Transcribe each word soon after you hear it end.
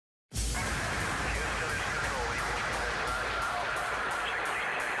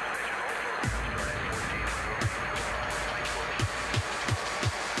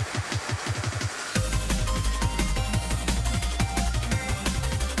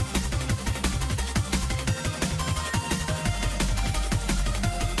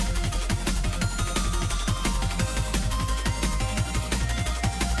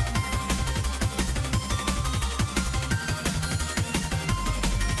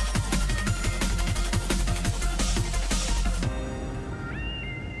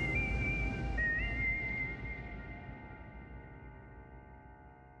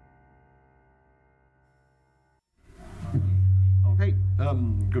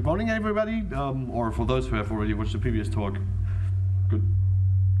Good morning, everybody, or for those who have already watched the previous talk, good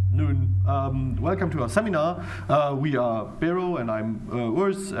noon. Welcome to our seminar. We are BeRo, and I'm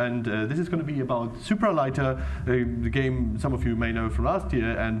Urs, and this is going to be about Supraleiter, the game some of you may know from last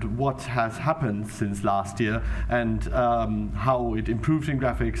year, and what has happened since last year, and how it improved in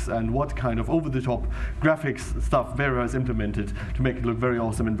graphics, and what kind of over-the-top graphics stuff BeRo has implemented to make it look very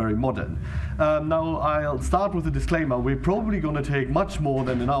awesome and very modern. Now, I'll start with a disclaimer. We're probably going to take much more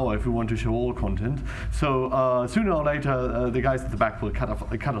than an hour if we want to show all content. So sooner or later, the guys at the back will cut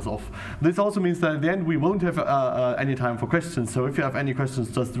us off. This also means that at the end we won't have any time for questions, so if you have any questions,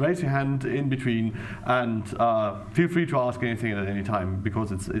 just raise your hand in between, and feel free to ask anything at any time,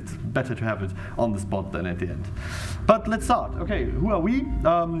 because it's better to have it on the spot than at the end. But let's start. Okay, who are we?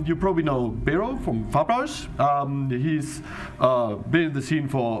 You probably know BeRo from Fabrage. He's been in the scene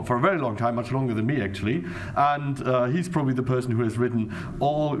for a very long time, much longer than me actually, and he's probably the person who has written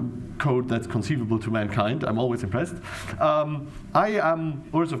all code that's conceivable to mankind. I'm always impressed. I am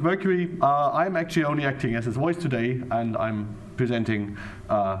Urs of Mercury. I'm actually only acting as his voice today, and I'm presenting,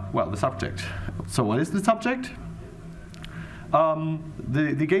 well, the subject. So what is the subject?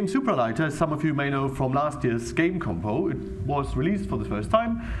 The game Supraleiter, as some of you may know from last year's game compo, it was released for the first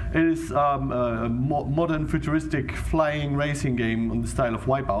time. It is a modern, futuristic, flying racing game in the style of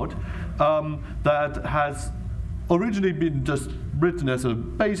Wipeout that has originally been just written as a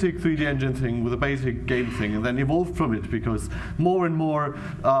basic 3D engine thing with a basic game thing, and then evolved from it because more and more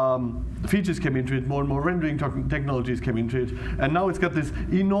features came into it, more and more rendering technologies came into it, and now it's got this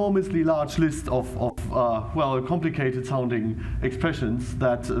enormously large list of well, complicated sounding expressions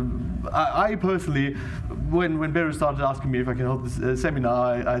that I personally, when BeRo started asking me if I can hold this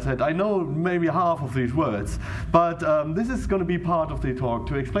seminar, I said, I know maybe half of these words, but this is going to be part of the talk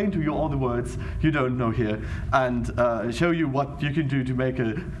to explain to you all the words you don't know here, and show you what you can do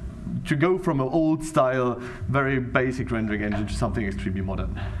to go from an old style, very basic rendering engine to something extremely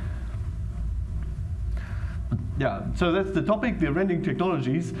modern. Yeah, so that's the topic, the rendering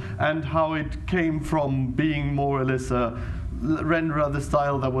technologies, and how it came from being more or less a renderer, the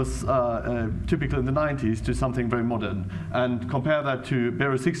style that was typical in the 90s, to something very modern. And compare that to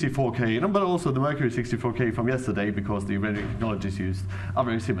BeRo 64K, but also the Mercury 64K from yesterday, because the rendering technologies used are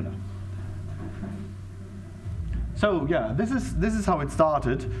very similar. So yeah, this is how it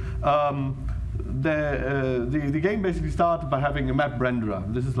started. The game basically started by having a map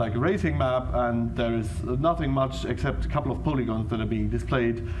renderer. This is like a racing map, and there is nothing much except a couple of polygons that are being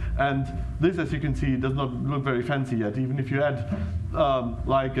displayed. And this, as you can see, does not look very fancy yet. Even if you add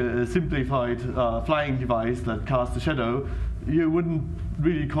like a simplified flying device that casts a shadow, you wouldn't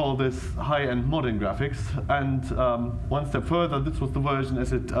really call this high-end modern graphics. And one step further, this was the version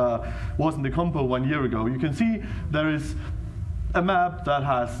as it was in the compo 1 year ago. You can see there is a map that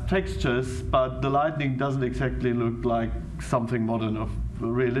has textures, but the lighting doesn't exactly look like something modern or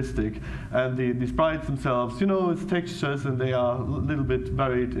realistic. And the sprites themselves, you know, it's textures, and they are a little bit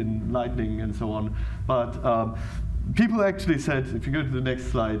varied in lighting and so on. But people actually said, if you go to the next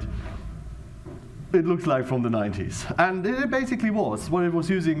slide, it looks like from the 90s. And it basically was. What it was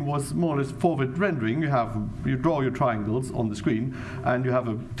using was more or less forward rendering. You draw your triangles on the screen, and you have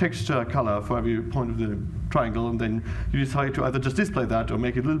a texture color for every point of the triangle, and then you decide to either just display that or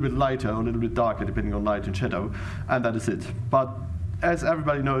make it a little bit lighter or a little bit darker, depending on light and shadow, and that is it. But as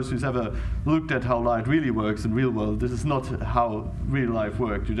everybody knows who's ever looked at how light really works in real world, this is not how real life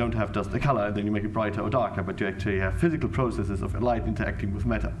works. You don't have just a color and then you make it brighter or darker, but you actually have physical processes of light interacting with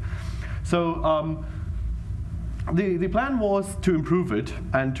matter. So the plan was to improve it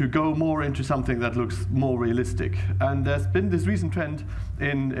and to go more into something that looks more realistic. And there's been this recent trend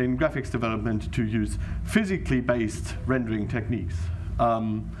in graphics development to use physically based rendering techniques.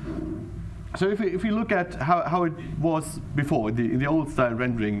 So if we look at how it was before, in the old style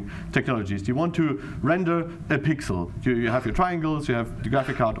rendering technologies, you want to render a pixel. You have your triangles, you have the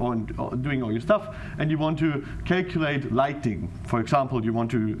graphic card doing all your stuff, and you want to calculate lighting. For example, you want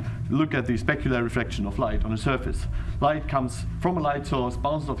to look at the specular reflection of light on a surface. Light comes from a light source,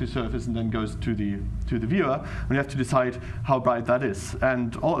 bounces off your surface, and then goes to the viewer, and you have to decide how bright that is.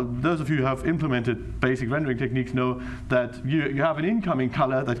 And those of you who have implemented basic rendering techniques know that you have an incoming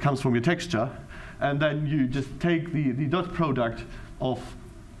color that comes from your texture, and then you just take the dot product of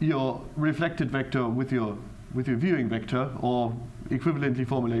your reflected vector with your viewing vector, or equivalently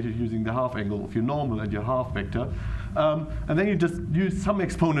formulated using the half angle of your normal and your half vector, and then you just use some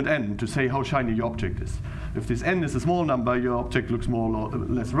exponent n to say how shiny your object is. If this n is a small number, your object looks more or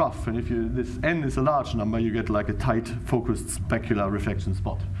less rough, and if this n is a large number, you get like a tight, focused, specular reflection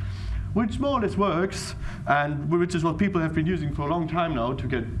spot. which more or less works, and which is what people have been using for a long time now to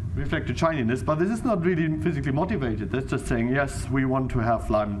get reflected shininess, but this is not really physically motivated. That's just saying, yes, we want to have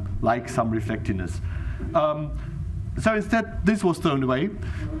like some reflectiveness. So instead, this was thrown away,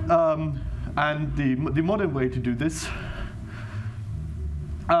 and the modern way to do this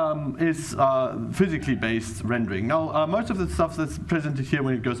is physically based rendering. Now, most of the stuff that's presented here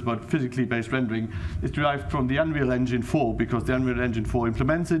when it goes about physically based rendering is derived from the Unreal Engine 4, because the Unreal Engine 4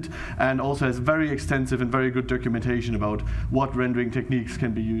 implements it and also has very extensive and very good documentation about what rendering techniques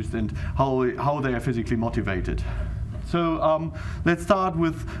can be used and how they are physically motivated. So let's start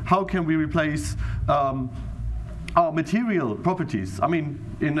with how can we replace our material properties. I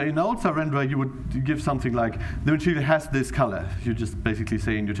mean, in an outside renderer, you would give something like, the material has this color. You just basically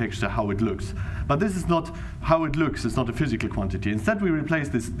say in your texture how it looks. But this is not how it looks. It's not a physical quantity. Instead, we replace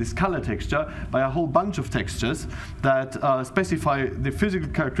this color texture by a whole bunch of textures that specify the physical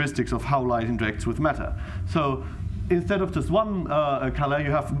characteristics of how light interacts with matter. So instead of just one color,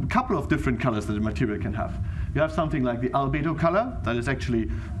 you have a couple of different colors that a material can have. You have something like the albedo color, that is actually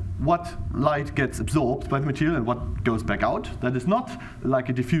what light gets absorbed by the material and what goes back out. That is not like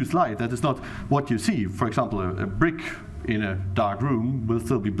a diffuse light. That is not what you see. For example, a brick in a dark room will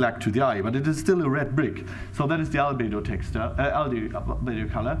still be black to the eye, but it is still a red brick. So that is the albedo texture,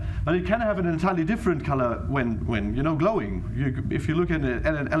 albedo color. But it can have an entirely different color when glowing. If you look at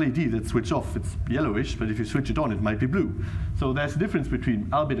an LED that's switched off, it's yellowish, but if you switch it on, it might be blue. So there's a difference between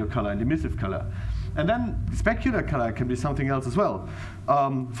albedo color and emissive color. And then specular color can be something else as well.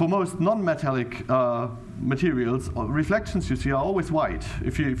 For most non-metallic materials, reflections you see are always white.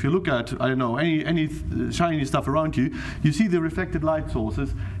 If you look at, I don't know, any shiny stuff around you, you see the reflected light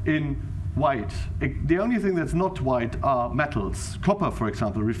sources in white. The only thing that's not white are metals. Copper, for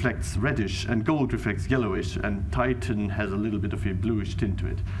example, reflects reddish, and gold reflects yellowish, and titan has a little bit of a bluish tint to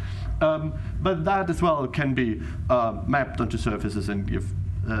it. But that as well can be mapped onto surfaces and give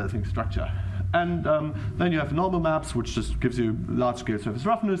things structure. And then you have normal maps, which just gives you large-scale surface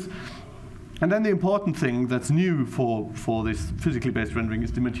roughness. And then the important thing that's new for this physically based rendering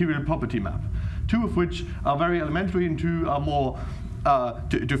is the material property map, two of which are very elementary and two are more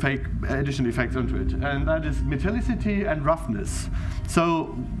to fake additional effects onto it. And that is metallicity and roughness.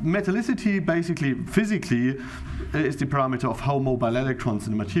 So metallicity, basically, physically, is the parameter of how mobile electrons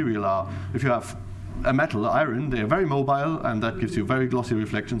in the material are. If you have a metal, iron, they are very mobile, and that gives you very glossy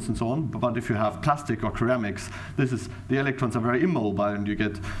reflections and so on. But if you have plastic or ceramics, the electrons are very immobile, and you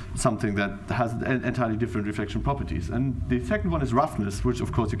get something that has entirely different reflection properties. And the second one is roughness, which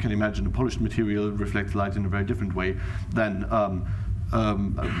of course you can imagine a polished material reflects light in a very different way than a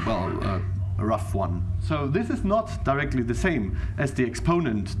rough one. So this is not directly the same as the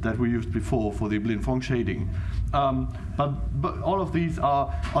exponent that we used before for the Blin-Phong shading. But all of these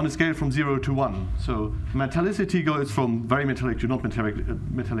are on a scale from 0 to 1. So metallicity goes from very metallic to not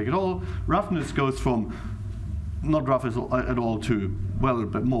metallic at all. Roughness goes from not rough at all to, well,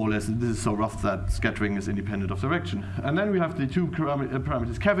 but more or less, this is so rough that scattering is independent of direction. And then we have the two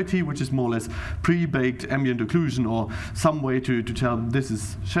parameters, cavity, which is more or less pre-baked ambient occlusion, or some way to tell this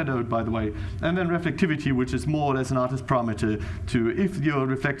is shadowed, by the way. And then reflectivity, which is more or less an artist parameter to, if your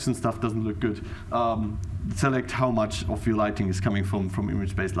reflection stuff doesn't look good, select how much of your lighting is coming from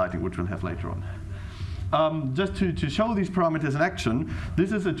image-based lighting, which we'll have later on. Just to show these parameters in action,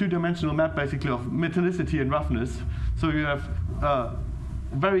 this is a two-dimensional map basically of metallicity and roughness. So you have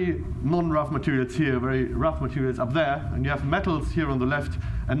very non-rough materials here, very rough materials up there, and you have metals here on the left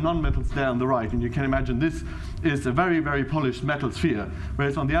and non-metals there on the right. And you can imagine this is a very, very polished metal sphere,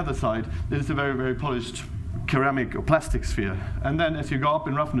 whereas on the other side, this is a very, very polished ceramic or plastic sphere. And then as you go up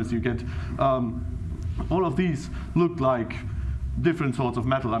in roughness, you get all of these look like different sorts of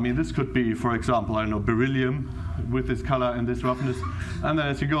metal. I mean, this could be, for example, I don't know, beryllium with this color and this roughness. And then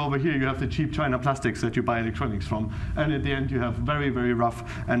as you go over here, you have the cheap China plastics that you buy electronics from. And at the end, you have very, very rough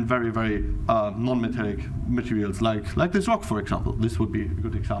and very, very non-metallic materials like this rock, for example. This would be a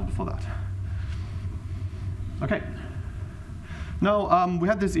good example for that. OK. Now, we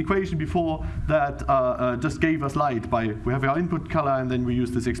had this equation before that just gave us light we have our input color, and then we use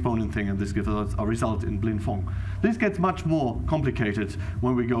this exponent thing, and this gives us a result in Blin-Phong. This gets much more complicated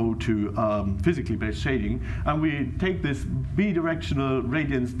when we go to physically based shading, and we take this bidirectional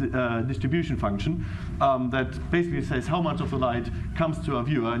radiance distribution function that basically says how much of the light comes to our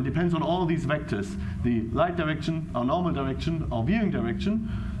viewer, and depends on all these vectors: the light direction, our normal direction, our viewing direction,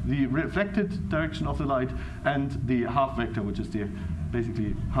 the reflected direction of the light, and the half vector, which is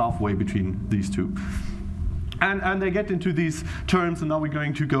basically halfway between these two. And they get into these terms, and now we're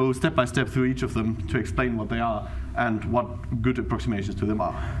going to go step by step through each of them to explain what they are and what good approximations to them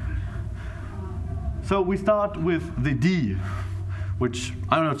are. So we start with the D, which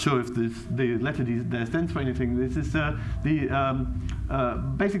I'm not sure if the letter D there stands for anything. This is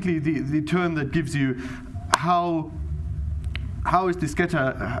basically the term that gives you how does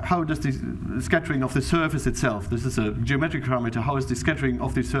the scattering of the surface itself, this is a geometric parameter, how is the scattering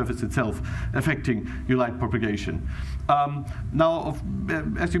of the surface itself affecting your light propagation? Now,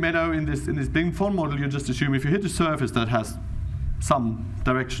 as you may know, in this beam form model, you just assume if you hit a surface that has some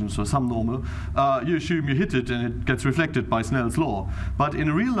direction, so some normal, you assume you hit it and it gets reflected by Snell's law. But in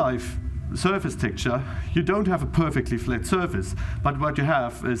a real life surface texture, you don't have a perfectly flat surface, but what you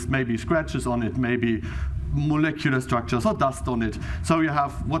have is maybe scratches on it, maybe molecular structures or dust on it. So you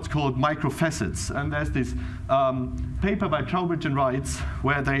have what's called microfacets. And there's this paper by Trowbridge and Wrights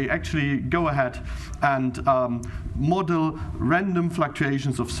where they actually go ahead and model random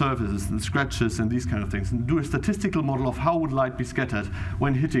fluctuations of surfaces and scratches and these kind of things, and do a statistical model of how would light be scattered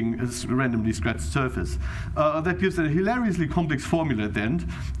when hitting a randomly scratched surface. That gives a hilariously complex formula at the end,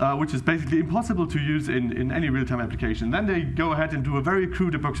 which is basically impossible to use in any real-time application. Then they go ahead and do a very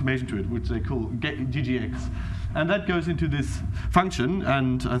crude approximation to it, which they call GGX. And that goes into this function,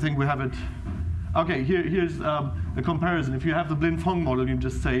 and I think we have it. Okay, here's a comparison. If you have the Blin-Phong model, you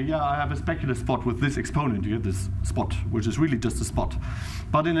just say, yeah, I have a specular spot with this exponent. You get this spot, which is really just a spot.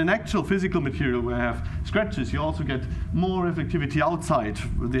 But in an actual physical material where I have scratches, you also get more reflectivity outside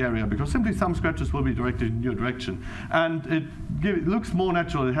the area, because simply some scratches will be directed in your direction. And it looks more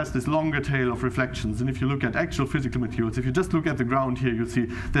natural. It has this longer tail of reflections. And if you look at actual physical materials, if you just look at the ground here, you'll see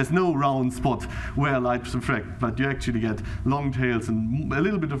there's no round spot where light reflects, but you actually get long tails and a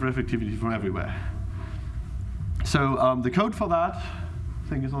little bit of reflectivity from everywhere. So the code for that, I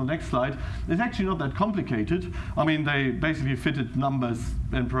think is on the next slide, is actually not that complicated. I mean, they basically fitted numbers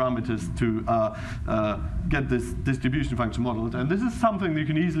and parameters to get this distribution function modeled. And this is something you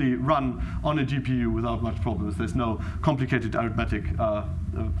can easily run on a GPU without much problems. There's no complicated arithmetic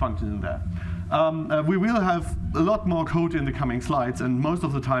function in there. We will have a lot more code in the coming slides, and most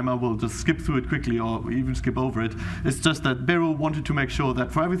of the time I will just skip through it quickly or even skip over it. It's just that BeRo wanted to make sure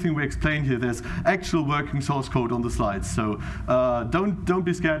that for everything we explain here, there's actual working source code on the slides. So don't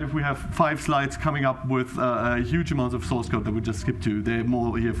be scared if we have 5 slides coming up with a huge amount of source code that we just skip to. They're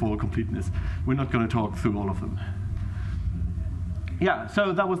more here for completeness. We're not going to talk through all of them. Yeah,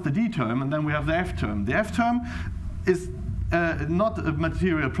 so that was the D term, and then we have the F term. The F term is not a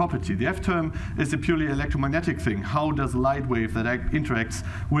material property. The F term is a purely electromagnetic thing. How does a light wave that interacts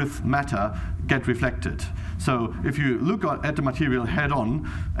with matter get reflected? So if you look at the material head on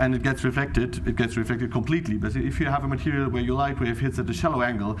and it gets reflected completely. But if you have a material where your light wave hits at a shallow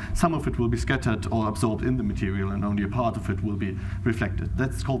angle, some of it will be scattered or absorbed in the material, and only a part of it will be reflected.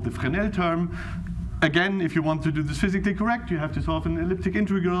 That's called the Fresnel term. Again, if you want to do this physically correct, you have to solve an elliptic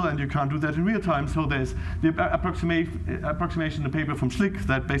integral, and you can't do that in real time. So there's the approximation in the paper from Schlick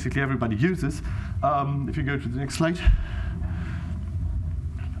that basically everybody uses. If you go to the next slide.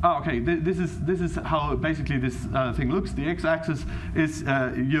 Okay, this is how basically this thing looks. The x-axis is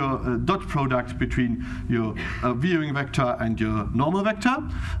your dot product between your viewing vector and your normal vector,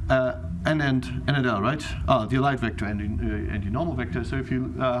 and L, right? The light vector and your normal vector. So if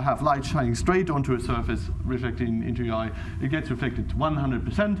you have light shining straight onto a surface, reflecting into your eye, it gets reflected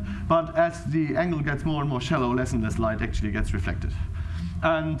 100%. But as the angle gets more and more shallow, less and less light actually gets reflected.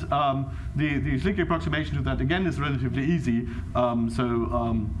 And the Schlick approximation to that, again, is relatively easy.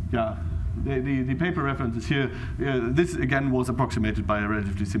 Yeah, the paper reference is here. This, again, was approximated by a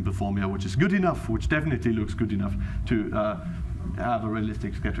relatively simple formula, which is good enough, which definitely looks good enough to have a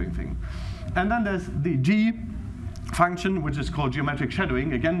realistic scattering thing. And then there's the G function, which is called geometric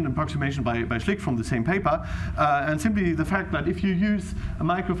shadowing, again an approximation by Schlick from the same paper, and simply the fact that if you use a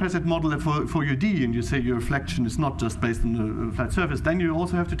microfacet model for your D, and you say your reflection is not just based on a flat surface, then you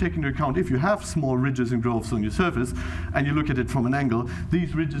also have to take into account if you have small ridges and groves on your surface, and you look at it from an angle,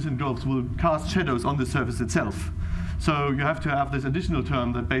 these ridges and groves will cast shadows on the surface itself. So you have to have this additional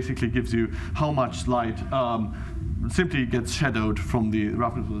term that basically gives you how much light simply gets shadowed from the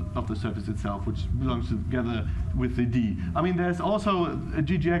roughness of the surface itself, which belongs together with the D. I mean, there's also a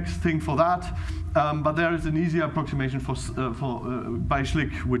GGX thing for that, but there is an easier approximation by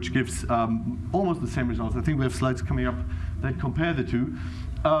Schlick, which gives almost the same results. I think we have slides coming up that compare the two.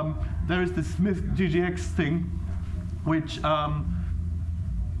 There is the Smith GGX thing, which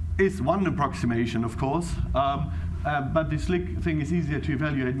is one approximation, of course. But the Schlick thing is easier to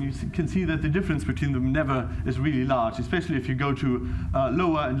evaluate, and you can see that the difference between them never is really large, especially if you go to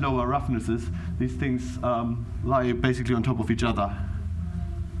lower and lower roughnesses. These things lie basically on top of each other.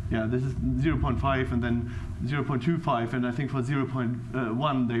 Yeah, this is 0.5, and then 0.25, and I think for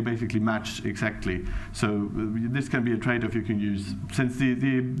 0.1 they basically match exactly. So this can be a trade-off you can use, since the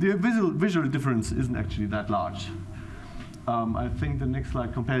visual difference isn't actually that large. I think the next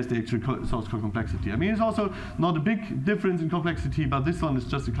slide compares the actual source code complexity. I mean, it's also not a big difference in complexity, but this one is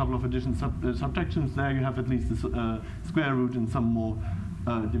just a couple of additional subtractions. There you have at least the square root and some more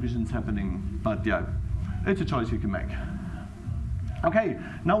divisions happening. But yeah, it's a choice you can make. Okay,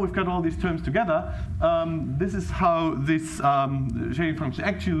 now we've got all these terms together. This is how this shading function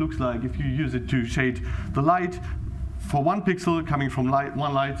actually looks like if you use it to shade the light for one pixel coming from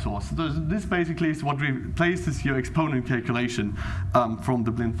one light source. So this basically is what replaces your exponent calculation from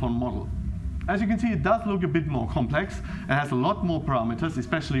the blind font model. As you can see, it does look a bit more complex. It has a lot more parameters,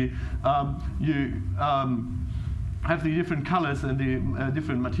 especially you have the different colors and the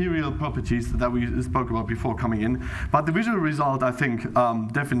different material properties that we spoke about before coming in. But the visual result, I think,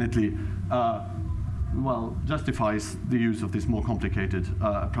 definitely well, justifies the use of this more complicated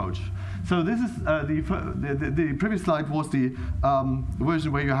approach. So this is the previous slide was the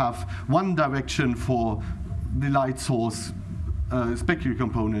version where you have one direction for the light source, specular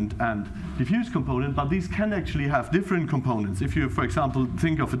component and diffuse component, but these can actually have different components. If you, for example,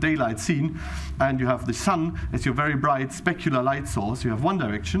 think of a daylight scene and you have the sun as your very bright specular light source, you have one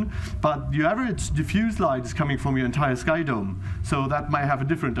direction, but your average diffuse light is coming from your entire sky dome, so that might have a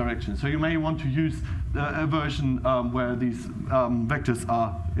different direction. So you may want to use a version where these vectors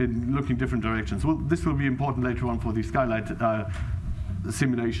are looking different directions. Well, this will be important later on for the skylight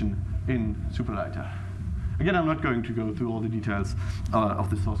simulation in Supraleiter. Again, I'm not going to go through all the details of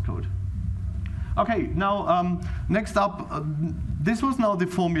the source code. Okay, now next up, this was now the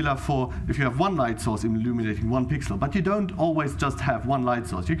formula for if you have one light source illuminating one pixel, but you don't always just have one light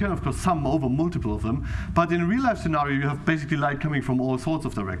source. You can, of course, sum over multiple of them, but in a real-life scenario, you have basically light coming from all sorts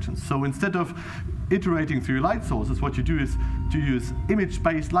of directions. So instead of iterating through light sources, what you do is to use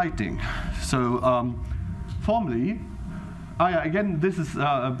image-based lighting. So formally, again, this is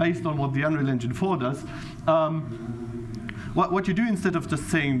based on what the Unreal Engine 4 does. What you do, instead of just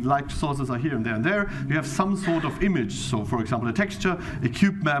saying light sources are here and there, you have some sort of image. So, for example, a texture, a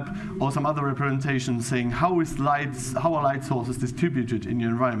cube map, or some other representation saying how are light sources distributed in your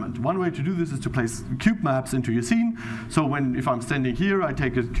environment. One way to do this is to place cube maps into your scene. So if I'm standing here, I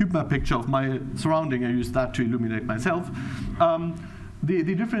take a cube map picture of my surrounding and use that to illuminate myself. The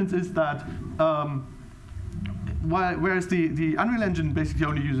difference is that whereas the Unreal Engine basically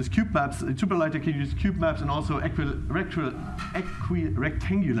only uses cube maps, Supraleiter can use cube maps and also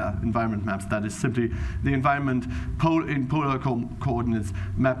rectangular environment maps. That is simply the environment in polar coordinates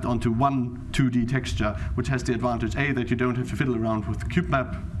mapped onto one 2D texture, which has the advantage, A, that you don't have to fiddle around with the cube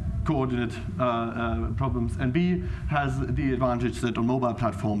map coordinate problems, and B, has the advantage that on mobile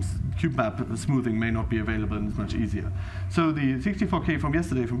platforms, cube map smoothing may not be available and it's much easier. So the 64K from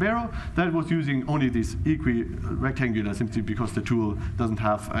yesterday from BeRo, that was using only these rectangular, simply because the tool doesn't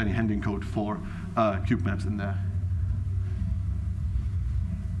have any handling code for cube maps in there.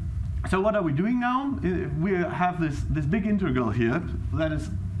 So what are we doing now? We have this big integral here. That is,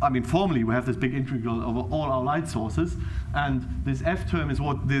 I mean, formally we have this big integral over all our light sources, and this F term is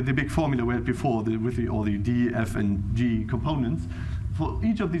what the big formula we had before with all the D, F, and G components. For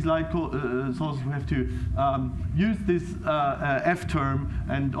each of these light sources, we have to use this F term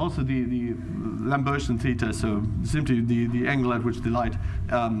and also the Lambertian theta, so simply the angle at which the light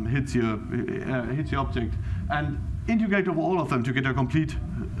hits your object, and integrate over all of them to get a complete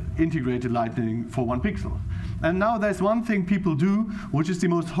integrated lighting for one pixel. And now there's one thing people do, which is the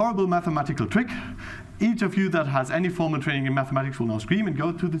most horrible mathematical trick. Each of you that has any formal training in mathematics will now scream and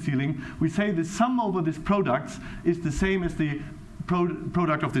go to the ceiling. We say the sum over these products is the same as the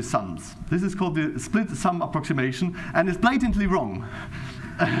product of the sums. This is called the split sum approximation, and it's blatantly wrong.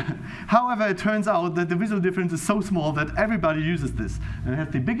 However, it turns out that the visual difference is so small that everybody uses this. And it has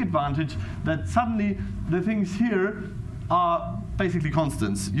the big advantage that suddenly the things here are basically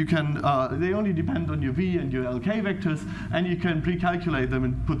constants. You can, they only depend on your V and your LK vectors, and you can pre-calculate them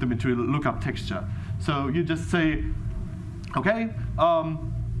and put them into a lookup texture. So you just say, okay,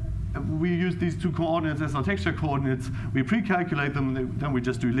 we use these two coordinates as our texture coordinates, we pre-calculate them, then we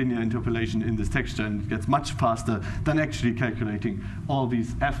just do linear interpolation in this texture, and it gets much faster than actually calculating all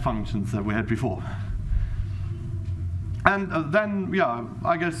these F functions that we had before. And then, yeah,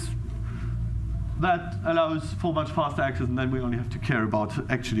 I guess that allows for much faster access, and then we only have to care about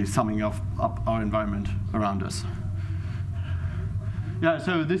actually summing up our environment around us. Yeah,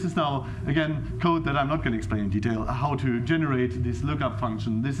 so this is now, again, code that I'm not going to explain in detail, how to generate this lookup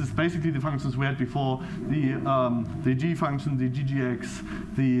function. This is basically the functions we had before, the G function, the GGX,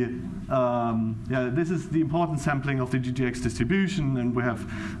 this is the important sampling of the GGX distribution, and we have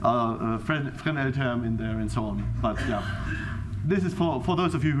a Fresnel term in there and so on. But yeah, this is for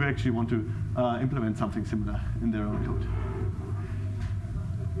those of you who actually want to implement something similar in their own code.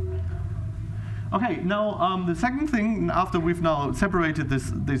 Okay, now the second thing, after we've now separated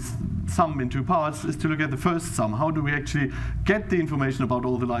this sum into parts, is to look at the first sum. How do we actually get the information about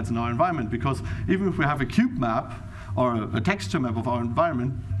all the lights in our environment? Because even if we have a cube map or a texture map of our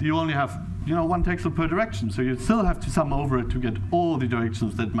environment, you only have one texel per direction. So you still have to sum over it to get all the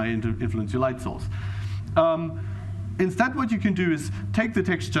directions that may influence your light source. Instead, what you can do is take the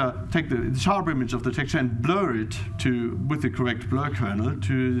texture, take the sharp image of the texture and blur it with the correct blur kernel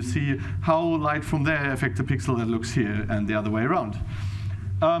to see how light from there affects the pixel that looks here and the other way around.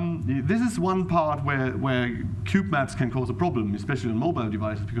 This is one part where cube maps can cause a problem, especially on mobile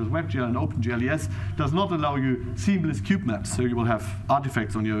devices, because WebGL and OpenGLES does not allow you seamless cube maps, so you will have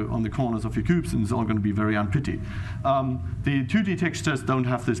artifacts on the corners of your cubes, and it's all going to be very unpretty. The 2D textures don't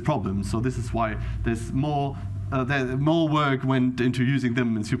have this problem, so this is why there's more work went into using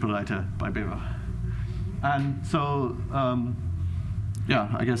them in Supraleiter by BeRo. And so,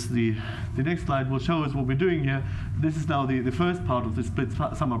 yeah, I guess the next slide will show us what we're doing here. This is now the first part of the split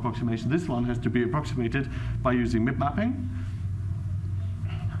sum approximation. This one has to be approximated by using MIP mapping.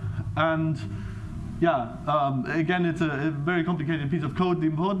 And yeah, again, it's a very complicated piece of code. The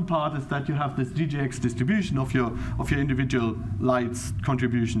important part is that you have this GGX distribution of your individual lights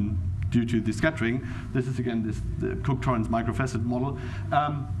contribution due to the scattering. This is again the Cook-Torrance microfacet model.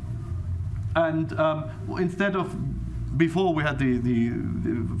 Instead of before we had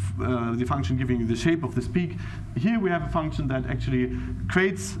the function giving you the shape of this peak, here we have a function that actually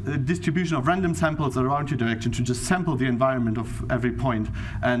creates a distribution of random samples around your direction to just sample the environment of every point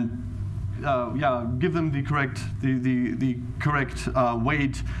and give them the correct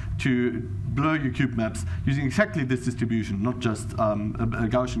weight to blur your cube maps using exactly this distribution, not just a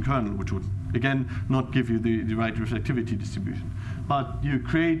Gaussian kernel, which would again not give you the right reflectivity distribution. But you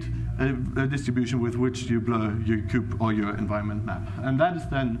create a distribution with which you blur your cube or your environment map. And that is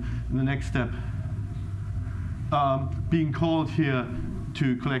then, in the next step, being called here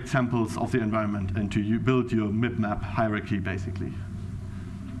to collect samples of the environment and to build your MIP map hierarchy, basically.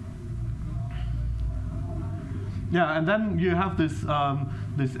 Yeah, and then you have this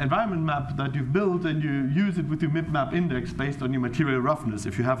this environment map that you've built, and you use it with your MIP map index based on your material roughness.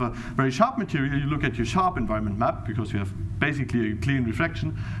 If you have a very sharp material, you look at your sharp environment map because you have basically a clean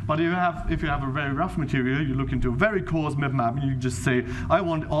reflection. But if you have a very rough material, you look into a very coarse MIP map, and you just say, I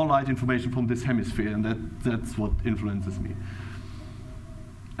want all light information from this hemisphere, and that's what influences me.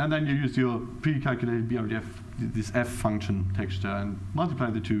 And then you use your pre-calculated BRDF, this F function texture, and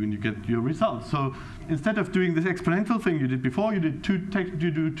multiply the two, and you get your results. So instead of doing this exponential thing you did before, you do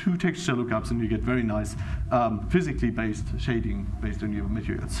two texture lookups, and you get very nice physically based shading based on your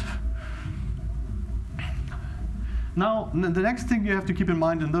materials. Now, the next thing you have to keep in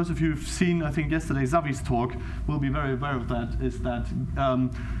mind, and those of you who've seen, I think, yesterday Xavi's talk will be very aware of that, is that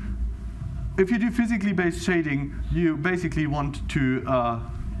if you do physically based shading, you basically want to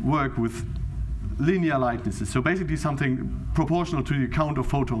work with linear lightnesses, so basically something proportional to the count of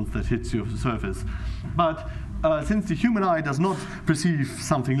photons that hits your surface. But since the human eye does not perceive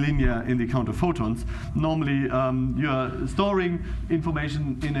something linear in the count of photons, normally you are storing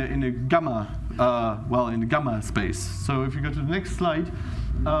information in a gamma, in a gamma space. So if you go to the next slide,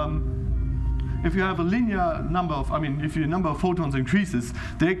 if you have a linear number of, if your number of photons increases,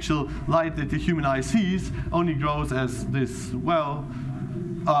 the actual light that the human eye sees only grows as this,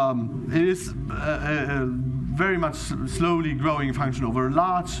 it is a very much slowly growing function over a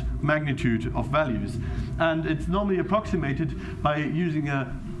large magnitude of values. And it's normally approximated by using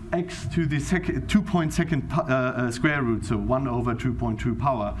a x to the 2.2 square root, so 1 over 2.2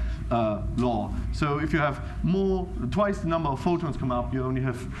 power law. So if you have twice the number of photons come up, you only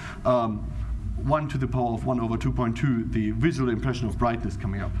have 1 to the power of 1 over 2.2, the visual impression of brightness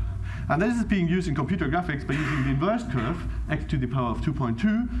coming up. And this is being used in computer graphics by using the inverse curve, x to the power of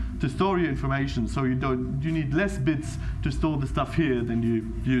 2.2, to store your information. So you need less bits to store the stuff here than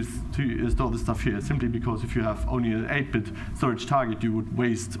you use to store the stuff here, simply because if you have only an 8-bit storage target, you would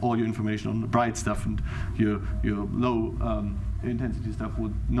waste all your information on the bright stuff, and your low intensity stuff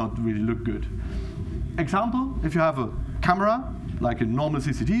would not really look good. Example, if you have a camera, like a normal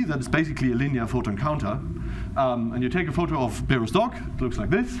CCD, that is basically a linear photon counter, and you take a photo of BeRo stock, it looks like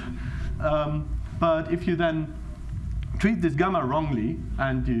this. But if you then treat this gamma wrongly,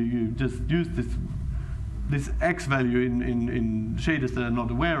 and you just use this X value in shaders that are not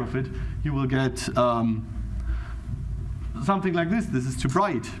aware of it, you will get something like this. This is too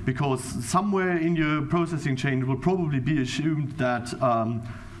bright, because somewhere in your processing chain it will probably be assumed that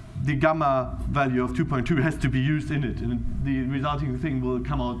the gamma value of 2.2 has to be used in it, and the resulting thing will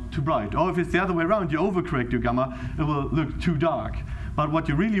come out too bright. Or if it's the other way around, you overcorrect your gamma, it will look too dark. But what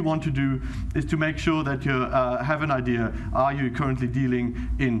you really want to do is to make sure that you have an idea, are you currently dealing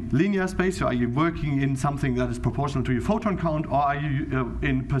in linear space, so are you working in something that is proportional to your photon count, or are you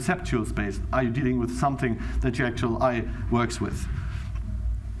in perceptual space? Are you dealing with something that your actual eye works with?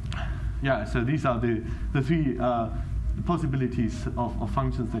 Yeah, so these are the three possibilities of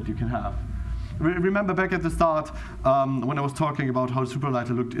functions that you can have. Remember back at the start, when I was talking about how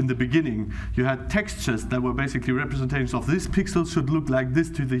Supraleiter looked in the beginning, you had textures that were basically representations of this pixel should look like this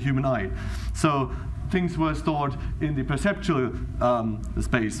to the human eye. So things were stored in the perceptual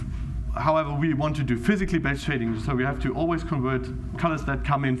space. However, we want to do physically based shading, so we have to always convert colors that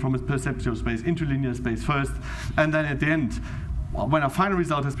come in from a perceptual space into linear space first, and then at the end, when our final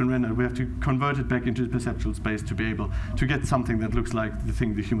result has been rendered, we have to convert it back into the perceptual space to be able to get something that looks like the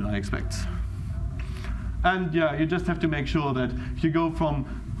thing the human eye expects. And yeah, you just have to make sure that if you go from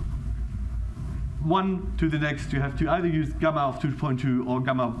one to the next, you have to either use gamma of 2.2 or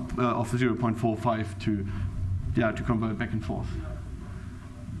gamma of 0.45 to convert back and forth.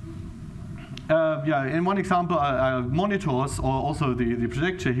 Yeah, in one example, monitors, or also the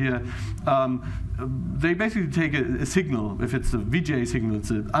projector here, they basically take a signal. If it's a VGA signal, it's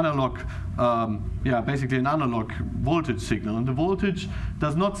an analog, basically an analog voltage signal. And the voltage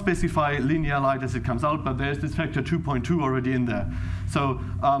does not specify linear light as it comes out, but there's this factor 2.2 already in there. So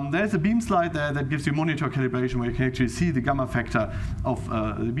there's a beam slide there that gives you monitor calibration where you can actually see the gamma factor of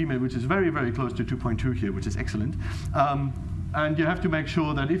the beam, which is very, very close to 2.2 here, which is excellent. And you have to make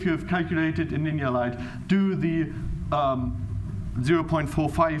sure that if you have calculated in linear light, do the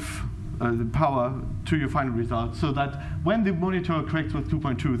 0.45 the power to your final result, so that when the monitor corrects with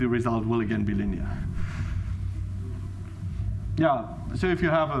 2.2, the result will again be linear. Yeah, so if you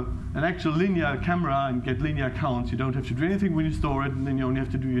have an actual linear camera and get linear counts, you don't have to do anything when you store it, and then you only have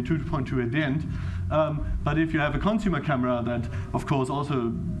to do your 2.2 at the end. But if you have a consumer camera that, of course,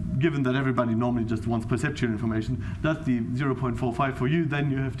 also, given that everybody normally just wants perceptual information, does the 0.45 for you, then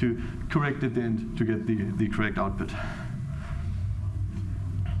you have to correct at the end to get the correct output.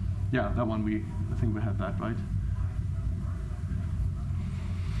 Yeah, that one I think we had that, right?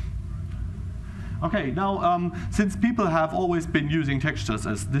 Okay, now, since people have always been using textures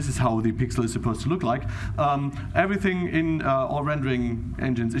as this is how the pixel is supposed to look like, everything in all rendering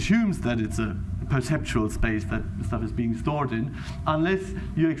engines assumes that it's a perceptual space that stuff is being stored in, unless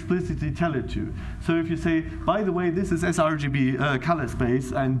you explicitly tell it to. So if you say, by the way, this is sRGB color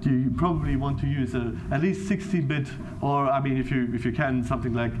space, and you probably want to use at least 16-bit, or I mean, if you can,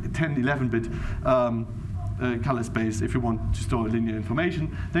 something like 10, 11-bit color space if you want to store linear information,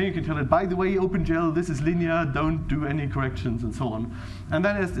 then you can tell it, by the way, OpenGL, this is linear, don't do any corrections, and so on. And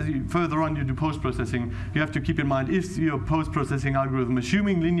then as further on you do post-processing, you have to keep in mind, is your post-processing algorithm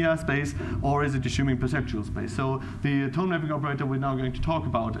assuming linear space, or is it assuming perceptual space? So the tone mapping operator we're now going to talk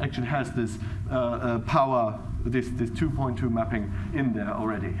about actually has this power, this 2.2 mapping in there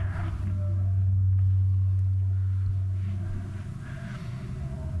already.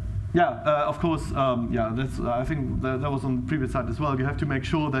 Yeah, of course, I think that was on the previous slide as well. You have to make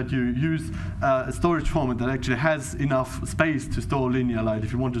sure that you use a storage format that actually has enough space to store linear light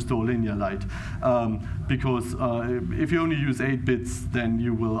if you want to store linear light. Because if you only use 8 bits, then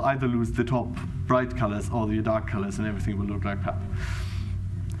you will either lose the top bright colors or the dark colors, and everything will look like pap.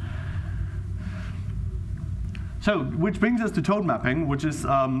 So, which brings us to tone mapping, which is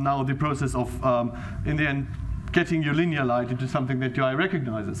now the process of, in the end, getting your linear light into something that your eye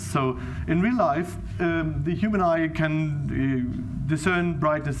recognizes. So in real life, the human eye can discern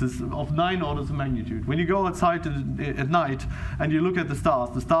brightnesses of 9 orders of magnitude. When you go outside at night and you look at the stars,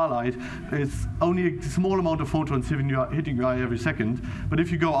 the starlight, it's only a small amount of photons hitting your eye every second. But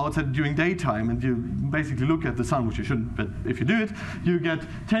if you go outside during daytime and you basically look at the sun, which you shouldn't, but if you do it, you get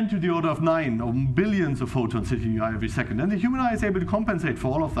 10 to the order of 9 or billions of photons hitting your eye every second. And the human eye is able to compensate for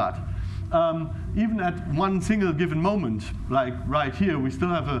all of that. Even at one single given moment, like right here, we still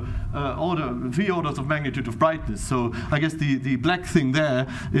have 3 orders of magnitude of brightness. So I guess the black thing there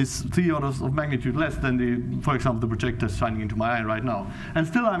is 3 orders of magnitude less than for example, the projector shining into my eye right now. And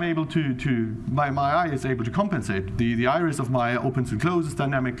still I'm able my eye is able to compensate. The iris of my eye opens and closes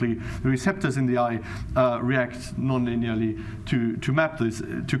dynamically. The receptors in the eye react non-linearly to map this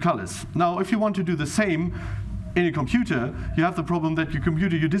to colors. Now, if you want to do the same, in a computer, you have the problem that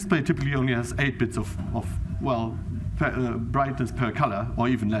your display typically only has 8 bits of brightness per color, or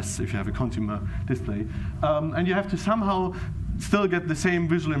even less if you have a consumer display. And you have to somehow still get the same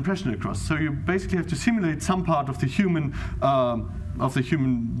visual impression across. So you basically have to simulate some part of the human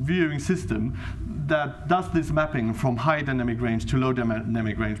viewing system that does this mapping from high dynamic range to low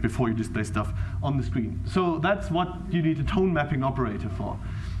dynamic range before you display stuff on the screen. So that's what you need a tone mapping operator for.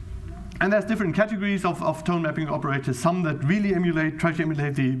 And there's different categories of tone mapping operators, some that really try to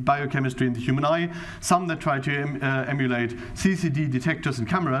emulate the biochemistry in the human eye, some that try to emulate CCD detectors and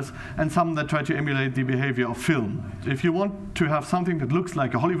cameras, and some that try to emulate the behavior of film. If you want to have something that looks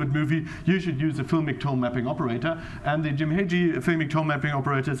like a Hollywood movie, you should use a filmic tone mapping operator. And the Jim-Hagee filmic tone mapping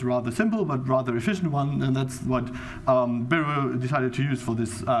operator is a rather simple but rather efficient one, and that's what BeRo decided to use for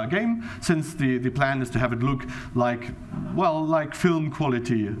this game, since the plan is to have it look like, well, like film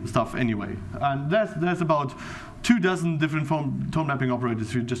quality stuff anyway. And there's about 24 different tone mapping operators.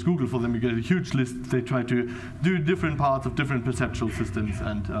 If you just Google for them, you get a huge list. They try to do different parts of different perceptual systems,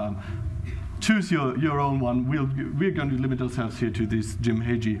 and choose your own one. We're going to limit ourselves here to this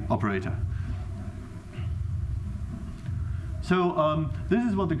Jim-Hagee operator. So this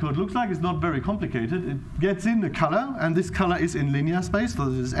is what the code looks like. It's not very complicated. It gets in a color, and this color is in linear space, so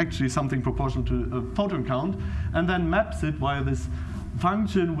this is actually something proportional to a photon count, and then maps it via this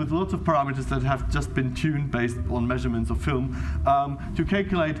function with lots of parameters that have just been tuned based on measurements of film to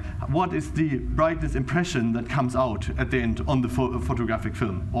calculate what is the brightness impression that comes out at the end on the photographic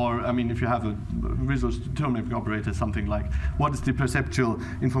film. Or, I mean, if you have a visual tone mapping operator, something like what is the perceptual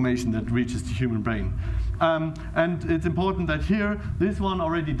information that reaches the human brain. And it's important that here, this one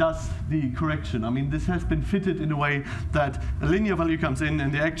already does the correction. I mean, this has been fitted in a way that a linear value comes in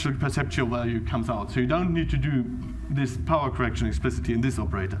and the actual perceptual value comes out. So you don't need to do this power correction explicitly in this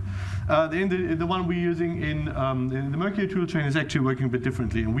operator. The one we're using in the Mercury tool chain is actually working a bit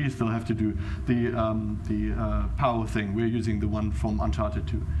differently, and we still have to do the power thing. We're using the one from Uncharted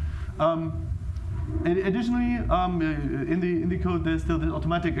 2. Additionally, in the code, there's still the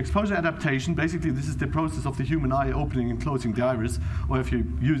automatic exposure adaptation. Basically, this is the process of the human eye opening and closing the iris, or if you're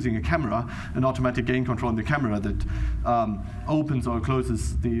using a camera, an automatic gain control in the camera that opens or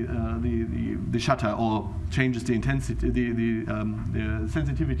closes the shutter or changes the intensity, the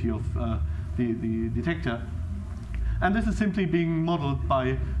sensitivity of the detector. And this is simply being modeled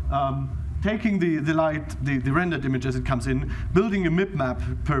by taking the rendered image as it comes in, building a mip-map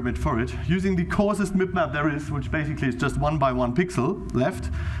pyramid for it, using the coarsest mip-map there is, which basically is just 1 by 1 pixel left,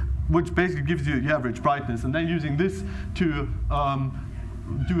 which basically gives you the average brightness, and then using this to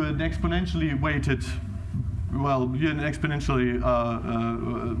do an exponentially weighted,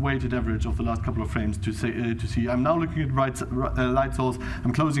 weighted average of the last couple of frames to see I'm now looking at light source,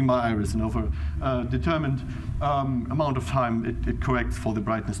 I'm closing my iris, and over a determined amount of time it corrects for the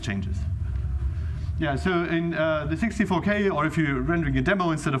brightness changes. Yeah, so in the 64K, or if you're rendering a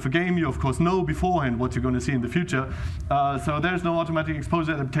demo instead of a game, you of course know beforehand what you're going to see in the future. So there's no automatic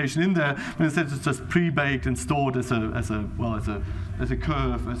exposure adaptation in there, but instead it's just pre-baked and stored as a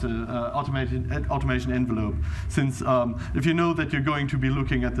curve, as an automation envelope. Since if you know that you're going to be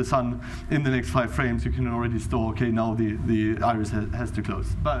looking at the sun in the next 5 frames, you can already store, okay, now the iris has to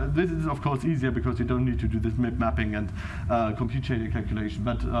close. But this is of course easier because you don't need to do this mip mapping and compute shading calculation.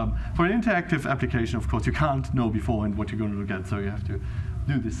 But for an interactive application, of course, you can't know beforehand what you're going to look at, so you have to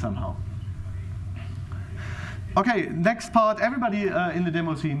do this somehow. Okay, next part. Everybody in the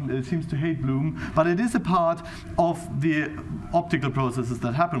demo scene seems to hate bloom, but it is a part of the optical processes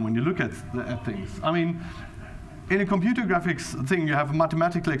that happen when you look at things. I mean, in a computer graphics thing, you have a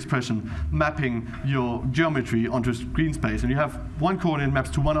mathematical expression mapping your geometry onto screen space, and you have one coordinate maps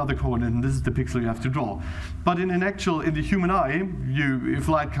to one other coordinate, and this is the pixel you have to draw. But in the human eye, if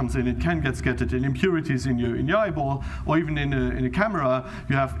light comes in, it can get scattered in impurities in your eyeball, or even in a camera,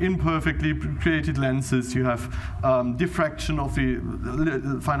 you have imperfectly created lenses, you have diffraction of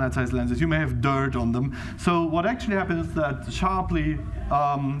the finite size lenses, you may have dirt on them. So what actually happens is that sharply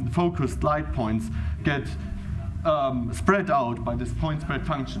focused light points get spread out by this point spread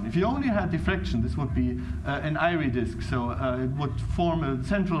function. If you only had diffraction, this would be an iridesque, so it would form a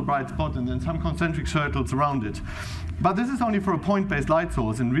central bright spot and then some concentric circles around it. But this is only for a point-based light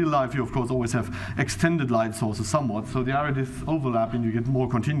source. In real life, you of course always have extended light sources somewhat, so the iridesques overlap and you get more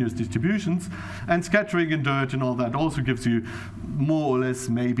continuous distributions. And scattering and dirt and all that also gives you more or less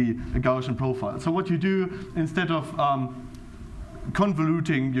maybe a Gaussian profile. So what you do, instead of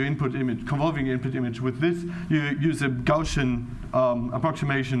convoluting your input image, convolving your input image with this, you use a Gaussian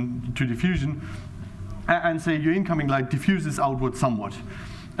approximation to diffusion, and say your incoming light diffuses outward somewhat.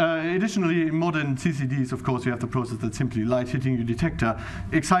 Additionally, in modern CCDs, of course, you have the process that simply light hitting your detector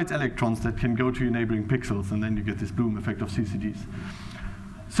excites electrons that can go to your neighboring pixels, and then you get this bloom effect of CCDs.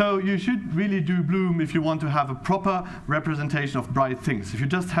 So you should really do bloom if you want to have a proper representation of bright things. If you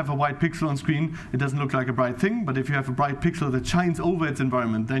just have a white pixel on screen, it doesn't look like a bright thing, but if you have a bright pixel that shines over its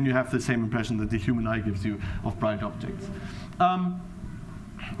environment, then you have the same impression that the human eye gives you of bright objects.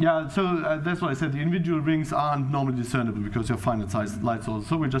 Yeah, so that's why I said the individual rings aren't normally discernible because you have finite sized light sources.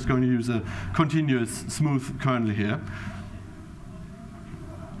 So we're just going to use a continuous smooth kernel here.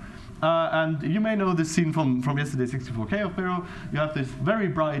 And you may know this scene from yesterday, 64K of BeRo. You have this very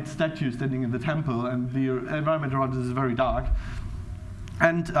bright statue standing in the temple, and the environment around it is very dark.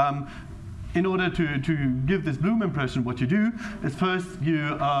 And in order to give this bloom impression, what you do is first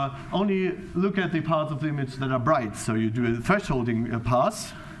you only look at the parts of the image that are bright. So you do a thresholding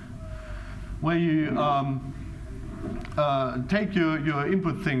pass, where you take your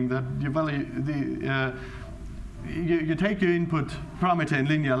input thing that you value you take your input parameter in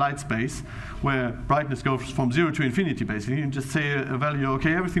linear light space, where brightness goes from 0 to infinity, basically. You can just say a value,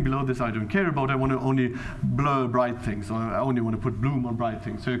 okay, everything below this I don't care about. I want to only blur bright things, or I only want to put bloom on bright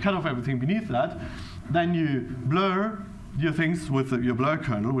things. So you cut off everything beneath that. Then you blur your things with your blur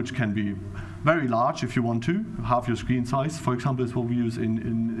kernel, which can be very large if you want to. Half your screen size, for example, is what we use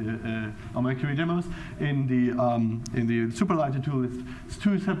in our Mercury demos. In the Supraleiter tool, it's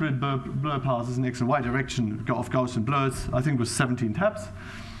two separate blur passes in X and Y direction of Gaussian blurs, I think with 17 tabs.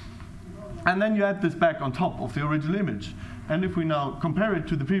 And then you add this back on top of the original image. And if we now compare it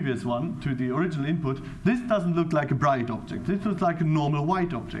to the previous one, to the original input, this doesn't look like a bright object. This looks like a normal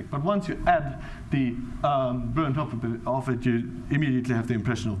white object. But once you add the blur on top of it, you immediately have the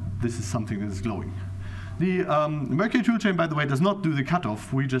impression of this is something that is glowing. The Mercury toolchain, by the way, does not do the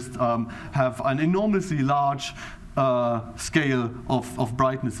cutoff. We just have an enormously large scale of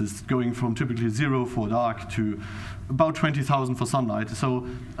brightnesses, going from typically 0 for dark to about 20,000 for sunlight. So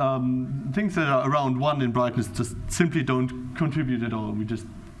things that are around 1 in brightness just simply don't contribute at all. We just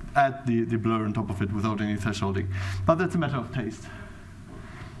add the blur on top of it without any thresholding. But that's a matter of taste.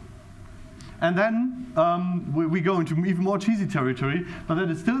 And then we go into even more cheesy territory, but that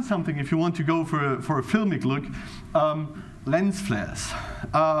is still something if you want to go for a filmic look. Lens flares.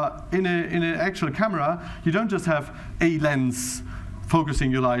 In an actual camera, you don't just have a lens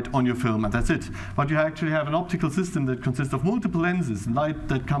focusing your light on your film, and that's it. But you actually have an optical system that consists of multiple lenses. Light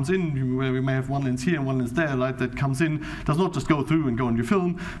that comes in, where we may have one lens here and one lens there, light that comes in does not just go through and go on your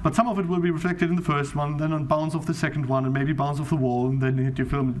film, but some of it will be reflected in the first one, then on bounce off the second one, and maybe bounce off the wall, and then hit your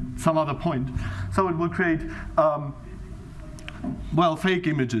film at some other point. So it will create, well, fake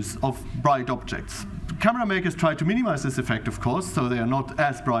images of bright objects. Camera makers try to minimize this effect, of course, so they are not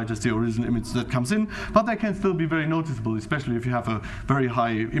as bright as the original image that comes in, but they can still be very noticeable, especially if you have a very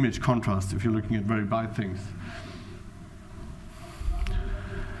high image contrast, if you're looking at very bright things.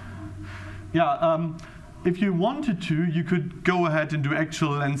 Yeah, if you wanted to, you could go ahead and do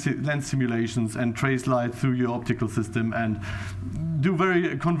actual lens simulations and trace light through your optical system and do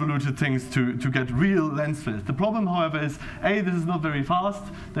very convoluted things to get real lens flares. The problem, however, is A, this is not very fast.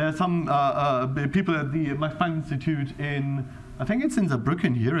 There are some people at the Max Planck Institute in, I think it's in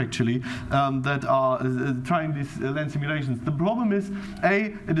Saarbrücken here actually, that are trying these lens simulations. The problem is,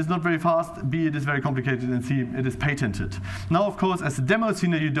 A, it is not very fast, B, it is very complicated, and C, it is patented. Now, of course, as a demo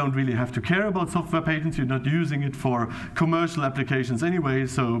scene, you don't really have to care about software patents. You're not using it for commercial applications anyway,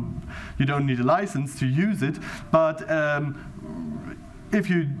 so you don't need a license to use it. But if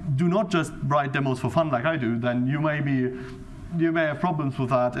you do not just write demos for fun like I do, then you may have problems with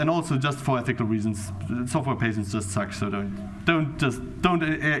that, and also just for ethical reasons. Software patents just suck, so don't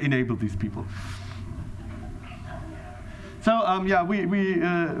enable these people. So yeah, we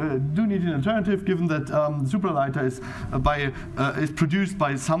do need an alternative, given that Supraleiter is produced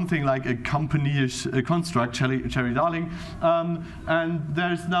by something like a company-ish construct, Cherry Darling, and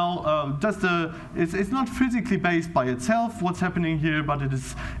there's now it's not physically based by itself what's happening here, but it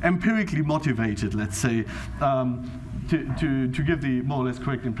is empirically motivated, let's say, to give the more or less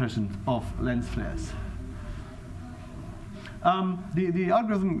correct impression of lens flares. The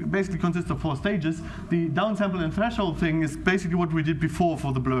algorithm basically consists of 4 stages. The downsample and threshold thing is basically what we did before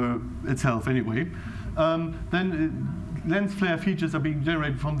for the blur itself anyway. Then lens flare features are being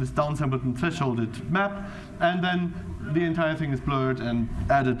generated from this downsampled and thresholded map, and then the entire thing is blurred and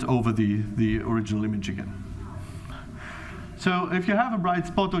added over the original image again. So if you have a bright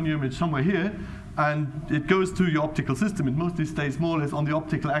spot on your image somewhere here, and it goes through your optical system, it mostly stays more or less on the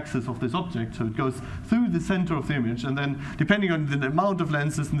optical axis of this object, so it goes through the center of the image, and then depending on the amount of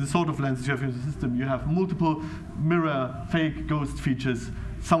lenses and the sort of lenses you have in the system, you have multiple mirror fake ghost features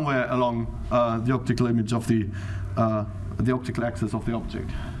somewhere along the optical image of the optical axis of the object.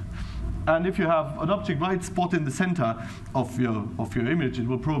 And if you have an object right spot in the center of your image, it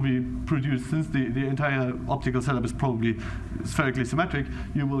will probably produce, since the entire optical setup is probably spherically symmetric,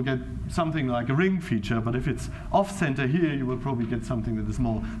 you will get something like a ring feature. But if it's off center here, you will probably get something that is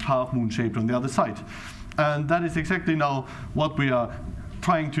more half moon shaped on the other side. And that is exactly now what we are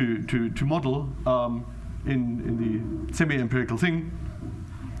trying to model in the semi-empirical thing.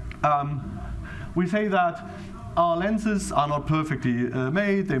 We say that our lenses are not perfectly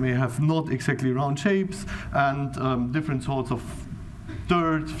made. They may have not exactly round shapes, and different sorts of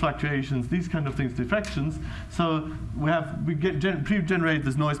dirt, fluctuations, these kind of things, diffractions. So we pre-generate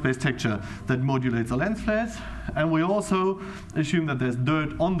this noise-based texture that modulates the lens flares, and we also assume that there's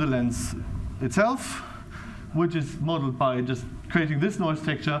dirt on the lens itself, which is modeled by just creating this noise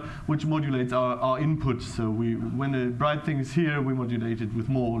texture, which modulates our input. So when a bright thing is here, we modulate it with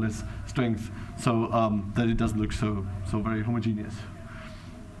more or less strength, so that it doesn't look so very homogeneous.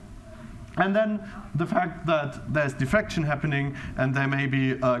 And then the fact that there's diffraction happening, and there may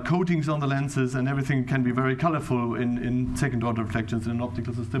be coatings on the lenses, and everything can be very colorful in second-order reflections in an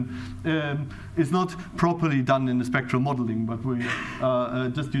optical system, is not properly done in the spectral modeling, but we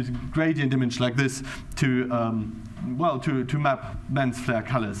just use a gradient image like this to map lens flare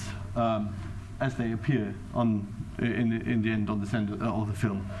colors as they appear in the end on the center of the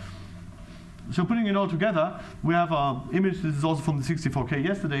film. So putting it all together, we have our image. This is also from the 64K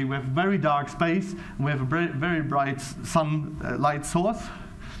yesterday. We have very dark space, and we have a very bright sun light source.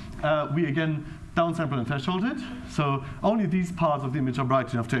 We again downsample and threshold it. So only these parts of the image are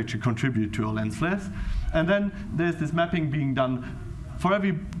bright enough to actually contribute to our lens flares. And then there's this mapping being done. For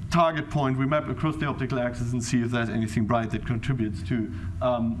every target point, we map across the optical axis and see if there's anything bright that contributes to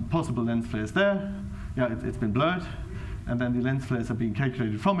possible lens flares there. Yeah, it's been blurred. And then the lens flares are being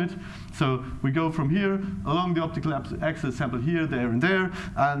calculated from it. So we go from here along the optical axis, sample here, there, and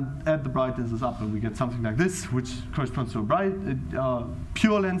add the brightnesses up, and we get something like this, which corresponds to a bright,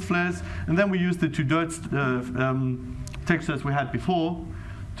 pure lens flares. And then we use the two dirt textures we had before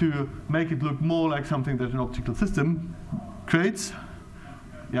to make it look more like something that an optical system creates.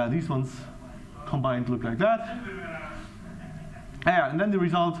 Yeah, these ones combined look like that. Yeah, and then the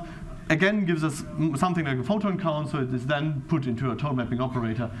result again gives us something like a photon count, so it is then put into a tone mapping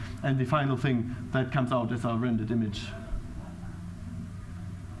operator, and the final thing that comes out as our rendered image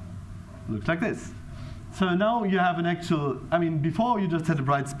looks like this. So now you have an actual, I mean, before you just had a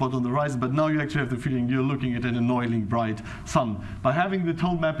bright spot on the horizon, but now you actually have the feeling you're looking at an annoyingly bright sun. By having the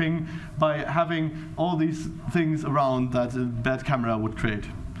tone mapping, by having all these things around that a bad camera would create.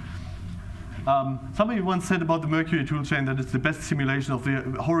 Somebody once said about the Mercury toolchain that it's the best simulation of the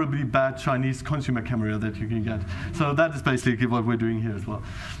horribly bad Chinese consumer camera that you can get. So that is basically what we're doing here as well.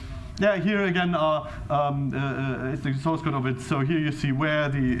 Yeah, here again is the source code of it. So here you see where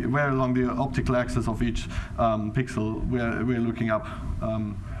along the optical axis of each pixel we're looking up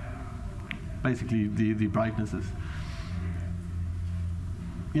basically the brightnesses.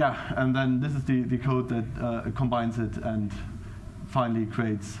 Yeah, and then this is the code that combines it and finally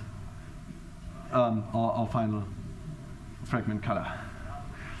creates our final fragment color.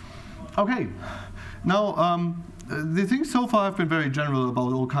 Okay, now the things so far have been very general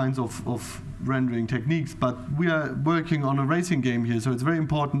about all kinds of rendering techniques, but we are working on a racing game here, so it's very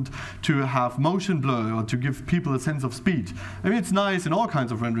important to have motion blur or to give people a sense of speed. I mean, it's nice in all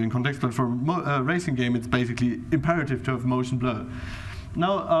kinds of rendering contexts, but for a racing game, it's basically imperative to have motion blur.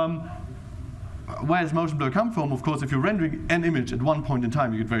 Now, where does motion blur come from? Of course, if you're rendering an image at one point in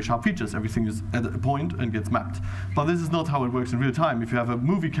time, you get very sharp features. Everything is at a point and gets mapped. But this is not how it works in real time. If you have a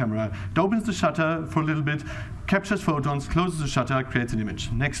movie camera, it opens the shutter for a little bit, captures photons, closes the shutter, creates an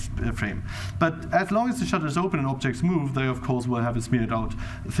image. Next frame. But as long as the shutter is open and objects move, they of course will have a smeared out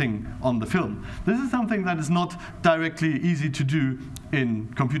thing on the film. This is something that is not directly easy to do in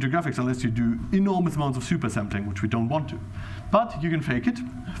computer graphics unless you do enormous amounts of super sampling, which we don't want to. But you can fake it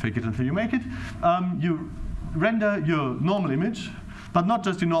until you make it. You render your normal image, but not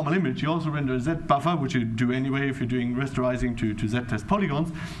just your normal image. You also render a Z buffer, which you do anyway if you're doing rasterizing to Z-test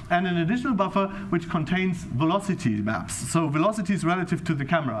polygons, and an additional buffer which contains velocity maps. So velocities relative to the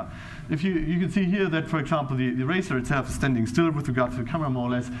camera. If you can see here that, for example, the eraser itself is standing still with regard to the camera more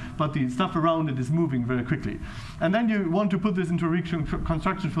or less, but the stuff around it is moving very quickly. And then you want to put this into a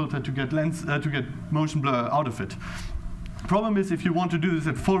reconstruction filter to get motion blur out of it. Problem is, if you want to do this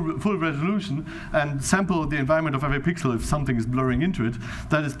at full resolution and sample the environment of every pixel if something is blurring into it,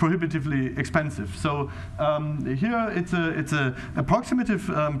 that is prohibitively expensive. So here it's a approximative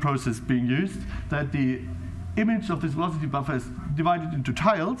process being used, that the image of this velocity buffer is divided into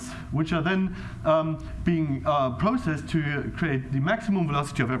tiles, which are then being processed to create the maximum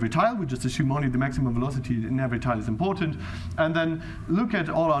velocity of every tile. We just assume only the maximum velocity in every tile is important, and then look at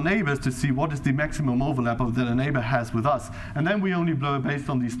all our neighbors to see what is the maximum overlap that a neighbor has with us. And then we only blur based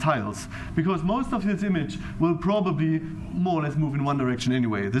on these tiles, because most of this image will probably more or less move in one direction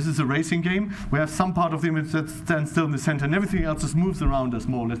anyway. This is a racing game. We have some part of the image that stands still in the center, and everything else just moves around us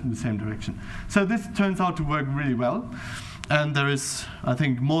more or less in the same direction. So this turns out to work really well. And there is, I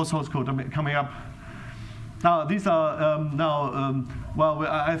think, more source code coming up. Now, these are well,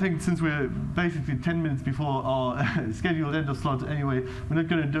 I think since we're basically 10 minutes before our scheduled end of slot anyway, we're not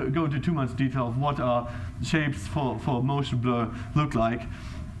going to go into too much detail of what our shapes for motion blur look like.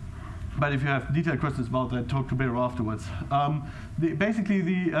 But if you have detailed questions about that, talk to BeRo afterwards. Basically,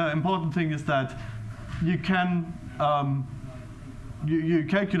 the important thing is that you can you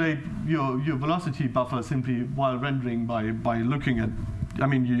calculate your velocity buffer simply while rendering by looking at, I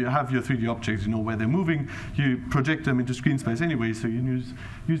mean, you have your 3D objects, you know where they're moving, you project them into screen space anyway, so you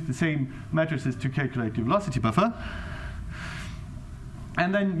use the same matrices to calculate your velocity buffer.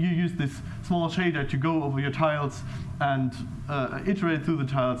 And then you use this small shader to go over your tiles and iterate through the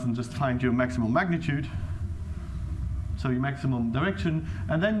tiles and just find your maximum magnitude, so your maximum direction,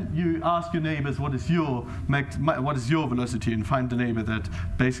 and then you ask your neighbors what is your velocity, and find the neighbor that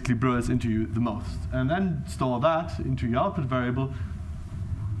basically blurs into you the most, and then store that into your output variable.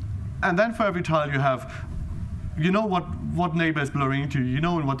 And then for every tile you have, you know what neighbor is blurring into, you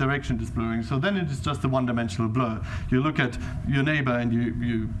know in what direction it is blurring, so then it is just a one-dimensional blur. You look at your neighbor and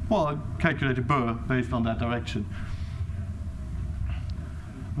you calculate a blur based on that direction,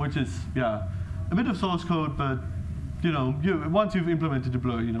 which is, yeah, a bit of source code, but you know, once you've implemented the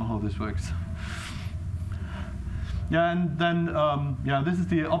blur, you know how this works. Yeah, and then yeah, this is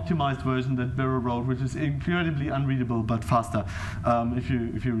the optimized version that BeRo wrote, which is incredibly unreadable but faster, if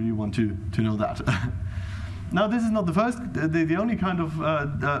you really want to know that. Now, this is not the first, the only kind of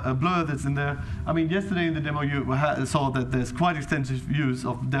blur that's in there. I mean, yesterday in the demo you saw that there's quite extensive use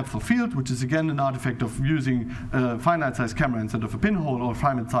of depth of field, which is again an artifact of using a finite-sized camera instead of a pinhole or a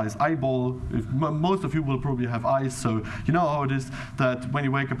finite-sized eyeball. Most of you will probably have eyes, so you know how it is that when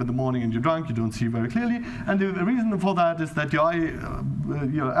you wake up in the morning and you're drunk, you don't see very clearly. And the reason for that is that your eye,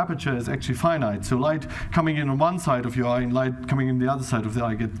 your aperture is actually finite. So light coming in on one side of your eye and light coming in the other side of the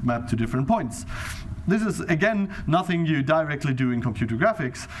eye get mapped to different points. This is, again, nothing you directly do in computer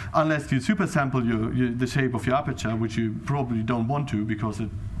graphics unless you supersample the shape of your aperture, which you probably don't want to because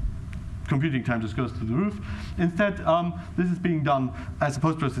computing time just goes through the roof. Instead, this is being done as a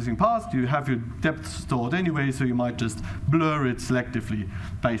post-processing pass. You have your depth stored anyway, so you might just blur it selectively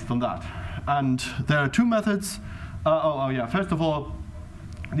based on that. And there are two methods. Yeah, first of all,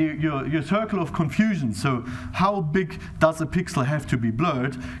 your circle of confusion, so how big does a pixel have to be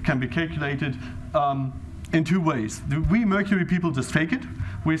blurred, can be calculated in two ways. We Mercury people just fake it.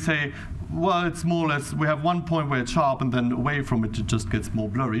 We say, well, it's more or less, we have one point where it's sharp, and then away from it, it just gets more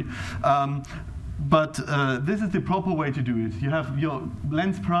blurry. But this is the proper way to do it. You have your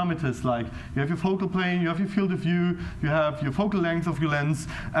lens parameters, like you have your focal plane, you have your field of view, you have your focal length of your lens,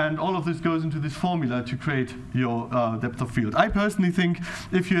 and all of this goes into this formula to create your depth of field. I personally think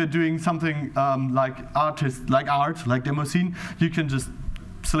if you're doing something like art, like demo scene, you can just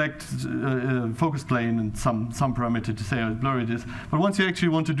select focus plane and some parameter to say how blurry it is. But once you actually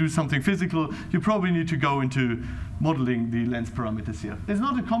want to do something physical, you probably need to go into modeling the lens parameters here. It's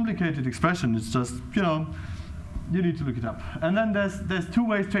not a complicated expression. It's just, you know, you need to look it up. And then there's two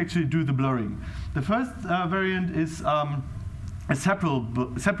ways to actually do the blurring. The first variant is a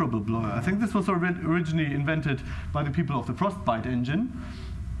separable blur. I think this was originally invented by the people of the Frostbite engine.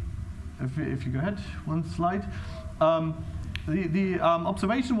 If you go ahead, one slide. The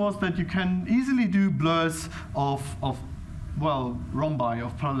observation was that you can easily do blurs of rhombi,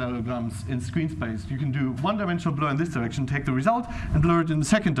 of parallelograms in screen space. You can do one-dimensional blur in this direction, take the result, and blur it in the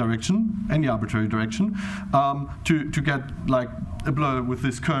second direction, any arbitrary direction, to get like a blur with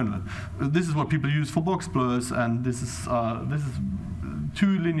this kernel. This is what people use for box blurs, and this is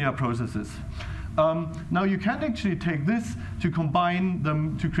two linear processes. Now you can actually take this to combine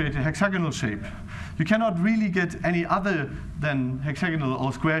them to create a hexagonal shape. You cannot really get any other than hexagonal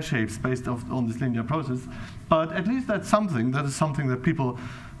or square shapes based on this linear process, but at least that's something. That is something that people,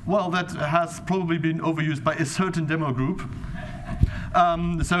 well, that has probably been overused by a certain demo group.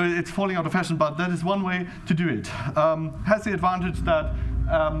 So it's falling out of fashion, but that is one way to do it. Has the advantage that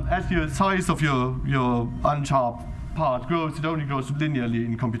as your size of your unsharp part grows, it only grows linearly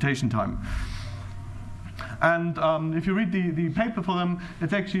in computation time. And if you read the paper for them,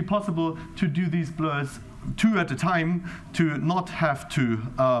 it's actually possible to do these blurs 2 at a time to not have to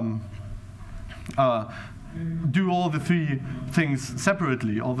do all the 3 things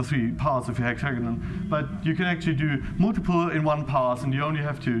separately, all the 3 parts of your hexagon, but you can actually do multiple in one pass, and you only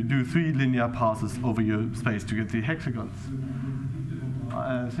have to do 3 linear passes over your space to get the hexagons.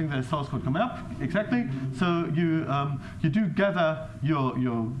 I think there's source code coming up, exactly. So you do gather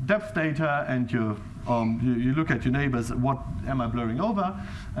your depth data, and you look at your neighbors, what am I blurring over,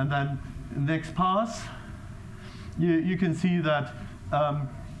 and then next pass, you can see that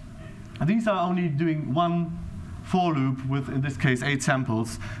these are only doing one for loop with, in this case, 8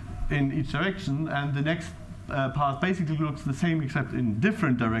 samples in each direction, and the next path basically looks the same except in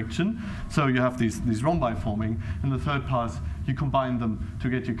different direction. So you have these rhombi forming. In the third pass, you combine them to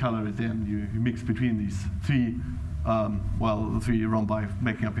get your color at the end. You mix between these 3, the 3 rhombi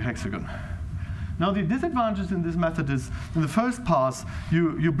making up your hexagon. Now the disadvantage in this method is, in the first pass,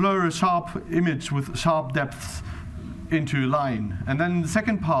 you blur a sharp image with sharp depths into a line. And then in the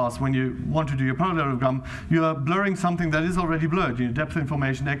second pass, when you want to do your parallelogram, you are blurring something that is already blurred. Your depth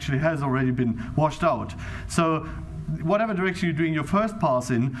information actually has already been washed out. So whatever direction you're doing your first pass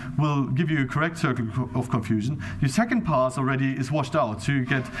in will give you a correct circle of confusion. Your second pass already is washed out, so you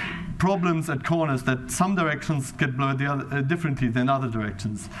get problems at corners that some directions get blurred differently than other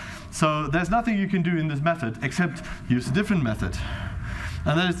directions. So there's nothing you can do in this method except use a different method.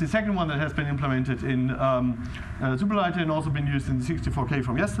 And that is the second one that has been implemented in Supraleiter and also been used in the 64K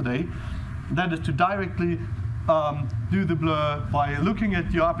from yesterday. That is to directly do the blur by looking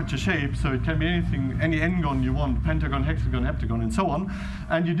at your aperture shape. So it can be anything, any n-gon you want, pentagon, hexagon, heptagon, and so on.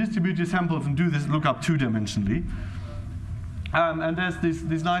 And you distribute your samples and do this lookup 2-dimensionally. And there's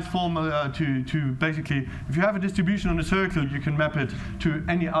this nice formula to basically, if you have a distribution on a circle, you can map it to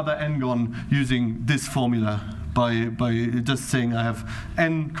any other n-gon using this formula by just saying I have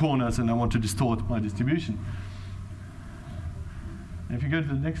n corners and I want to distort my distribution. If you go to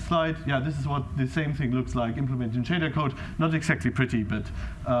the next slide, yeah, this is what the same thing looks like implemented in shader code. Not exactly pretty, but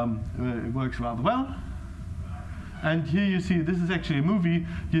it works rather well. And here you see, this is actually a movie.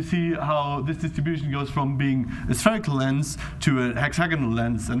 You see how this distribution goes from being a spherical lens to a hexagonal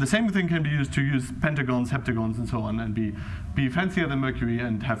lens. And the same thing can be used to use pentagons, heptagons, and so on, and be fancier than Mercury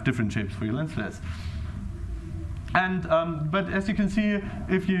and have different shapes for your lens flares. And but as you can see,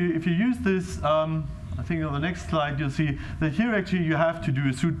 if you use this, I think on the next slide you'll see that here actually you have to do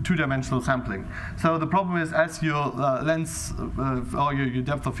a 2-dimensional sampling. So the problem is, as your lens or your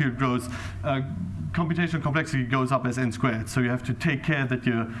depth of field grows, computational complexity goes up as n squared. So you have to take care that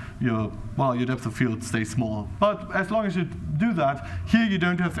your depth of field stays small. But as long as you do that, here you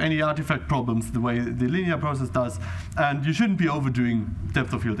don't have any artifact problems the way the linear process does, and you shouldn't be overdoing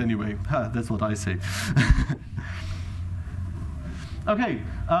depth of field anyway. That's what I say. Okay,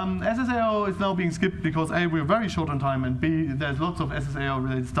 SSAO is now being skipped because A, we're very short on time, and B, there's lots of SSAO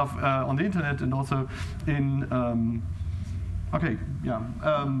related stuff on the internet and also in,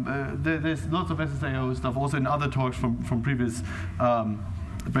 there's lots of SSAO stuff also in other talks from previous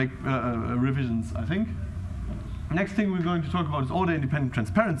revisions, I think. Next thing we're going to talk about is order-independent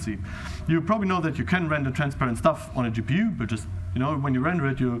transparency. You probably know that you can render transparent stuff on a GPU, but just, when you render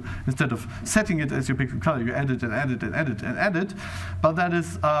it, you, instead of setting it as your pixel color, you edit and edit and edit and edit. But that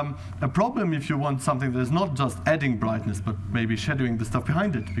is a problem if you want something that is not just adding brightness, but maybe shadowing the stuff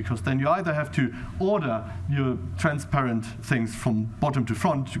behind it, because then you either have to order your transparent things from bottom to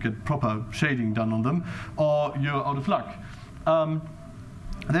front to get proper shading done on them, or you're out of luck.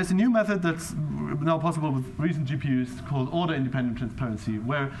 There's a new method that's now possible with recent GPUs called order-independent transparency,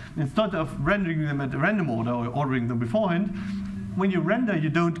 where instead of rendering them at a random order or ordering them beforehand, when you render,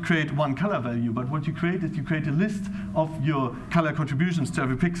 you don't create one color value, but what you create is you create a list of your color contributions to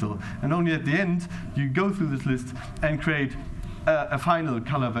every pixel. And only at the end, you go through this list and create a final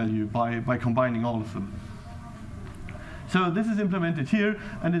color value by combining all of them. So this is implemented here,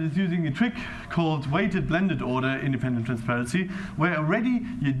 and it is using a trick called weighted blended order independent transparency, where already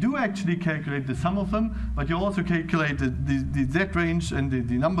you do actually calculate the sum of them, but you also calculate the Z range and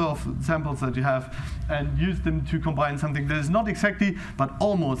the number of samples that you have, and use them to combine something that is not exactly, but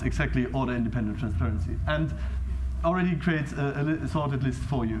almost exactly order independent transparency, and already creates a sorted list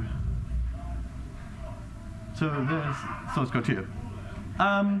for you. So there's source code here.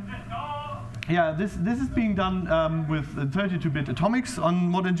 Yeah, this is being done with 32-bit atomics on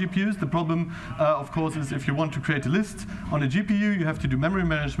modern GPUs. The problem, of course, is if you want to create a list on a GPU, you have to do memory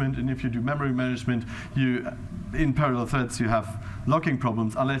management, and if you do memory management, in parallel threads, you have locking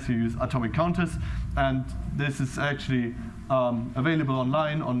problems unless you use atomic counters. And this is actually available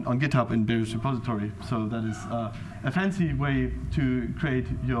online on GitHub in BeRo's repository. So that is a fancy way to create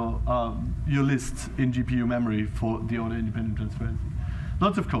your lists in GPU memory for the order-independent transparency.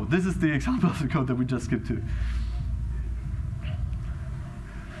 Lots of code. This is the example of the code that we just skipped to.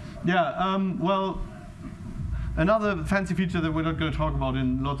 Yeah, well, another fancy feature that we're not going to talk about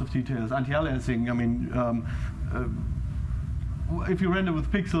in lots of detail is anti-aliasing. I mean, if you render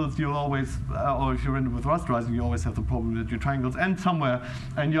with pixels, you'll always, or if you render with rasterizing, you always have the problem that your triangles end somewhere,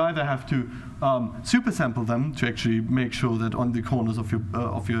 and you either have to supersample them to actually make sure that on the corners of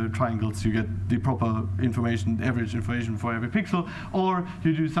your triangles you get the proper information, average information for every pixel, or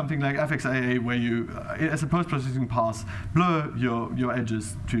you do something like FXAA, where you, as a post-processing pass, blur your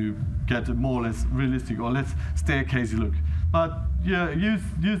edges to get a more or less realistic or less staircasey look. But yeah, use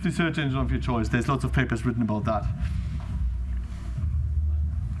the search engine of your choice. There's lots of papers written about that.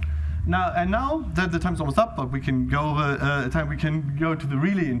 Now that the time's almost up, but we can go over we can go to the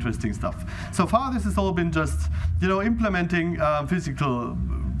really interesting stuff. So far, this has all been just, implementing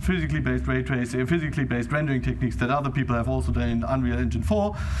physically based ray tracing, physically based rendering techniques that other people have also done in Unreal Engine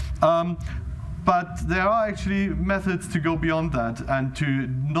 4. But there are actually methods to go beyond that and to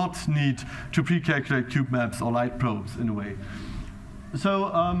not need to pre-calculate cube maps or light probes in a way.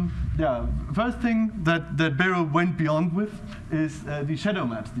 So yeah, first thing that BeRo went beyond with is the shadow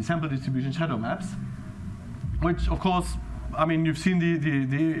maps, the sample distribution shadow maps, which of course, I mean, you've seen the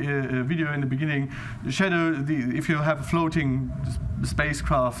video in the beginning. The shadow, if you have a floating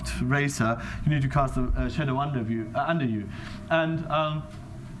spacecraft racer, you need to cast a shadow under you. And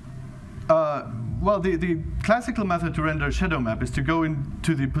well, the classical method to render a shadow map is to go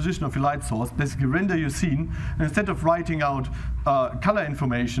into the position of your light source, basically render your scene, and instead of writing out color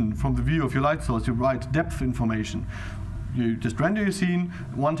information from the view of your light source, you write depth information. You just render your scene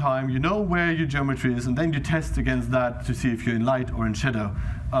one time, you know where your geometry is, and then you test against that to see if you're in light or in shadow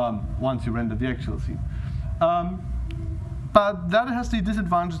once you render the actual scene. But that has the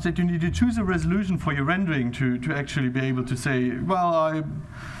disadvantage that you need to choose a resolution for your rendering to actually be able to say, well,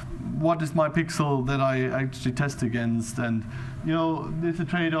 what is my pixel that I actually test against? And there's a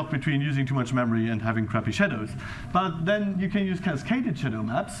trade-off between using too much memory and having crappy shadows. But then you can use cascaded shadow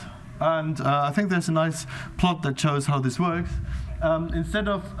maps. And I think there's a nice plot that shows how this works. Instead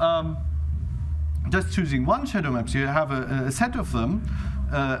of just choosing one shadow map, so you have a set of them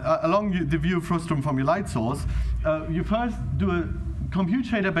along the view frustum from your light source. You first do a compute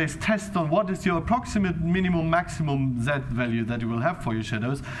shader-based test on what is your approximate minimum maximum Z value that you will have for your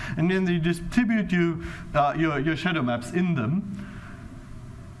shadows, and then you distribute your shadow maps in them.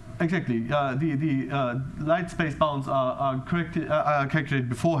 Exactly. The light space bounds are calculated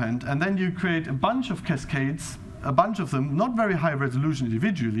beforehand, and then you create a bunch of cascades, a bunch of them, not very high resolution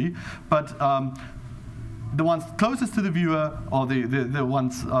individually, but the ones closest to the viewer, or the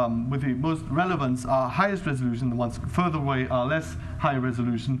ones with the most relevance, are highest resolution. The ones further away are less high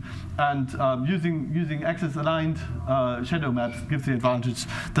resolution. And using axis-aligned shadow maps gives the advantage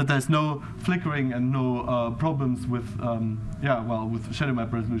that there's no flickering and no problems with with shadow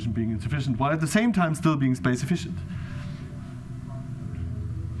map resolution being insufficient, while at the same time still being space efficient.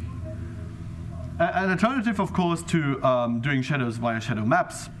 An alternative, of course, to doing shadows via shadow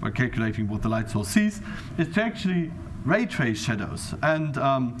maps, by calculating what the light source sees, is to actually ray trace shadows. And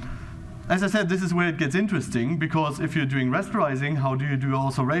as I said, this is where it gets interesting, because if you're doing rasterizing, how do you do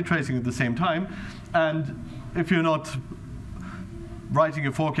also ray tracing at the same time? And if you're not writing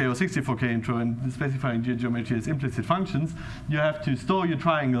a 4K or 64K intro and specifying geometry as implicit functions, you have to store your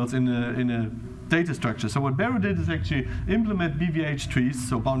triangles in a data structure. So what BeRo did is actually implement BVH trees,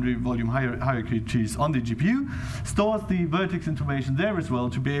 so boundary volume hierarchy trees, on the GPU, stores the vertex information there as well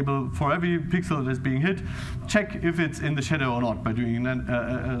to be able, for every pixel that is being hit, check if it's in the shadow or not by doing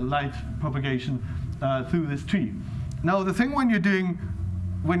a light propagation through this tree. Now the thing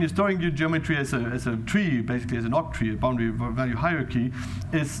when you're storing your geometry as a tree, basically as an octree, a boundary value hierarchy,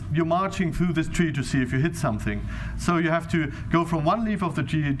 is you're marching through this tree to see if you hit something. So you have to go from one leaf of the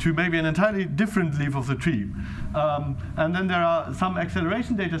tree to maybe an entirely different leaf of the tree. And then there are some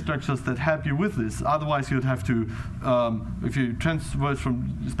acceleration data structures that help you with this. Otherwise, you'd have to, if you transverse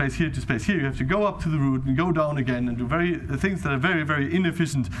from space here to space here, you have to go up to the root and go down again and do things that are very, very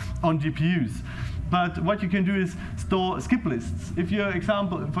inefficient on GPUs. But what you can do is store skip lists. If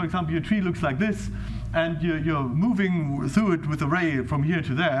for example, your tree looks like this, and you're moving through it with a ray from here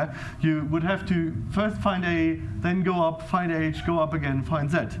to there, you would have to first find A, then go up, find H, go up again,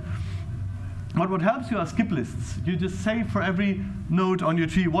 find Z. But what helps you are skip lists. You just say for every node on your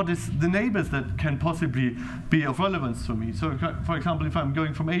tree what is the neighbors that can possibly be of relevance for me. So for example, if I'm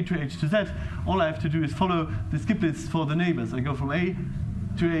going from A to H to Z, all I have to do is follow the skip list for the neighbors. I go from A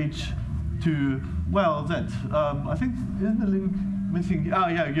to H to, well, Z. I think, isn't the link missing? Ah,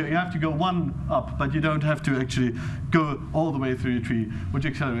 yeah, you have to go one up, but you don't have to actually go all the way through your tree, which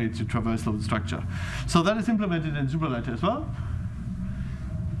accelerates the traversal of the structure. So that is implemented in Supraleiter as well.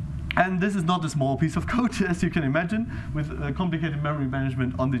 And this is not a small piece of code, as you can imagine, with complicated memory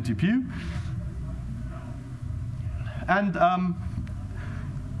management on the GPU. And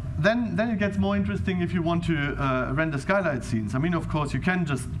then it gets more interesting if you want to render skylight scenes. I mean, of course, you can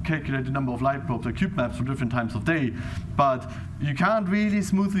just calculate the number of light probes or cube maps for different times of day, but you can't really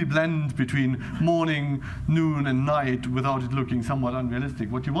smoothly blend between morning, noon, and night without it looking somewhat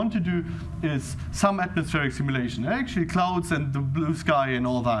unrealistic. What you want to do is some atmospheric simulation. Actually, clouds and the blue sky and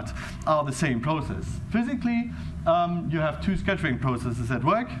all that are the same process. Physically, you have two scattering processes at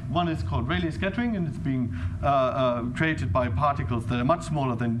work. One is called Rayleigh scattering, and it's being created by particles that are much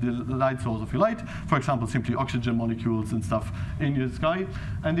smaller than the light source of your light. For example, simply oxygen molecules and stuff in your sky.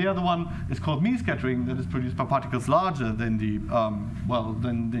 And the other one is called Mie scattering, that is produced by particles larger than the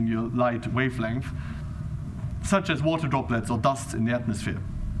than your light wavelength, such as water droplets or dust in the atmosphere.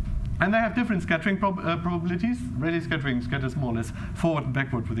 And they have different scattering probabilities. Rayleigh scattering scatters more or less forward and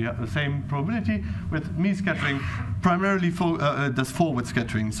backward with the same probability, with Mie scattering primarily does forward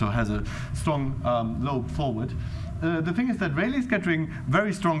scattering, so has a strong lobe forward. The thing is that Rayleigh scattering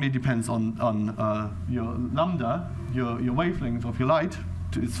very strongly depends on your lambda, your wavelength of your light,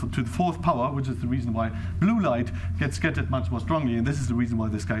 to the fourth power, which is the reason why blue light gets scattered much more strongly, and this is the reason why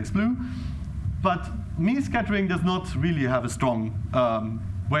the sky is blue. But Mie scattering does not really have a strong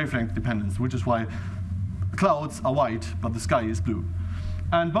wavelength dependence, which is why clouds are white, but the sky is blue.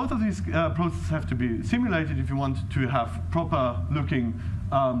 And both of these processes have to be simulated if you want to have proper looking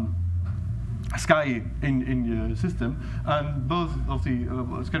sky in your system. And both of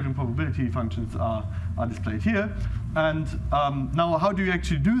the scattering probability functions are displayed here. And now how do you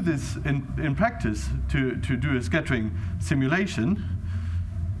actually do this in practice to do a scattering simulation?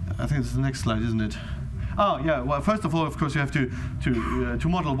 I think this is the next slide, isn't it? Oh, yeah, well, first of all, of course, you have to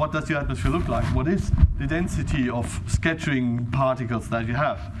model what does your atmosphere look like? What is the density of scattering particles that you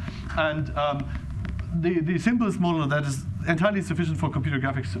have? And the simplest model that is entirely sufficient for computer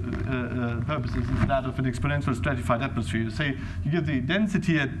graphics purposes is that of an exponential stratified atmosphere. You say you give the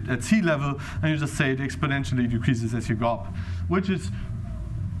density at sea level, and you just say it exponentially decreases as you go up, which is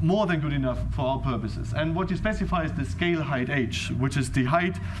more than good enough for our purposes. And what you specify is the scale height h, which is the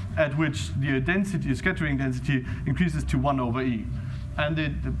height at which the density, scattering density, increases to 1 over e. And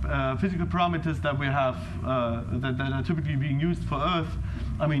the physical parameters that we have that are typically being used for Earth,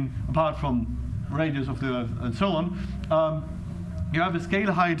 I mean, apart from radius of the Earth and so on, you have a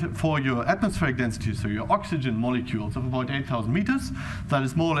scale height for your atmospheric density, so your oxygen molecules of about 8,000 meters. That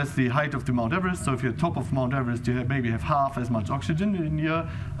is more or less the height of the Mount Everest. So if you're top of Mount Everest, you maybe have half as much oxygen in your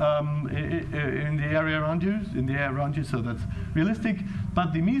in the area around you, in the air around you. So that's realistic.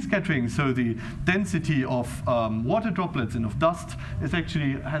 But the Mie scattering, so the density of water droplets and of dust, is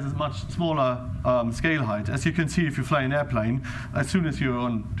actually has a much smaller scale height. As you can see, if you fly an airplane, as soon as you're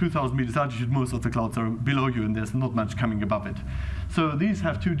on 2,000 meters altitude, most of the clouds are below you, and there's not much coming above it. So these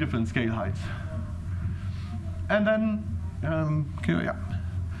have two different scale heights. And then,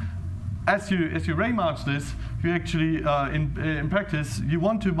 as you ray march this, you actually, in practice, you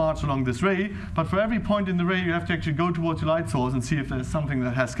want to march along this ray, but for every point in the ray, you have to actually go towards your light source and see if there's something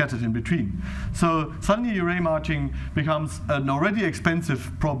that has scattered in between. So suddenly your ray marching becomes an already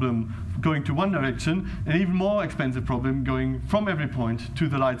expensive problem going to one direction, an even more expensive problem going from every point to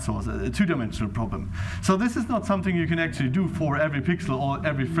the light source, a two-dimensional problem. So this is not something you can actually do for every pixel or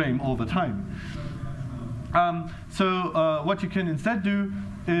every frame all the time. What you can instead do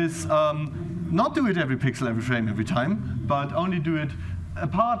is not do it every pixel, every frame, every time, but only do it a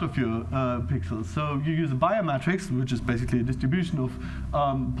part of your pixels. So you use a Bayer matrix, which is basically a distribution of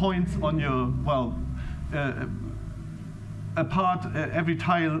points on your, every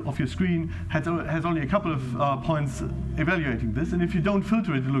tile of your screen has only a couple of points evaluating this, and if you don't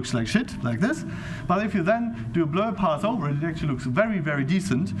filter it, it looks like shit, like this. But if you then do a blur pass over it, it actually looks very, very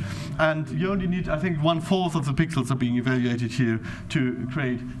decent, and you only need, I think, 1/4 of the pixels are being evaluated here to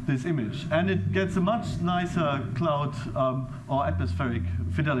create this image. And it gets a much nicer cloud or atmospheric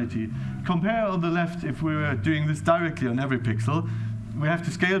fidelity. Compare on the left, if we were doing this directly on every pixel, we have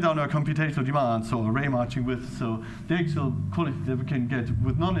to scale down our computational demand, so ray marching width, so the actual quality that we can get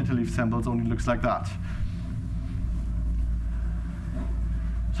with non-interleaved samples only looks like that.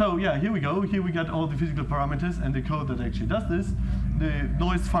 So yeah, here we go. Here we got all the physical parameters and the code that actually does this. The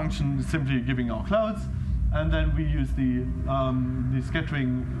noise function is simply giving our clouds, and then we use the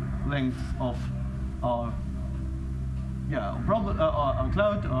scattering length of our our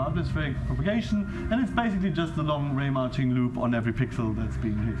cloud, our atmospheric propagation, and it's basically just a long Raymarching loop on every pixel that's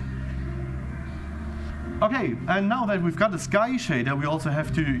being hit. Okay, and now that we've got a sky shader, we also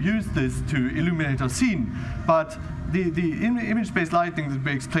have to use this to illuminate our scene. But the image-based lighting that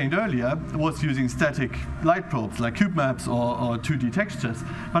we explained earlier was using static light probes, like cube maps or 2D textures.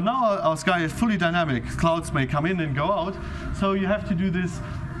 But now our sky is fully dynamic. Clouds may come in and go out, so you have to do this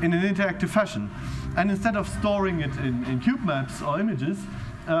in an interactive fashion. And instead of storing it in cube maps or images,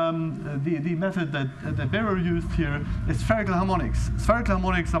 the method that BeRo used here is spherical harmonics. Spherical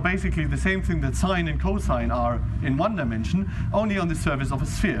harmonics are basically the same thing that sine and cosine are in one dimension, only on the surface of a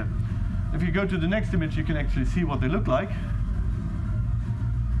sphere. If you go to the next image, you can actually see what they look like.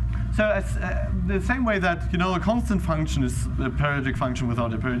 So as, the same way that a constant function is a periodic function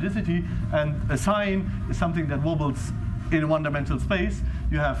without a periodicity, and a sine is something that wobbles in a one-dimensional space,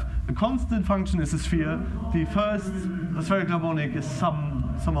 you have a constant function is a sphere. The first spherical harmonic is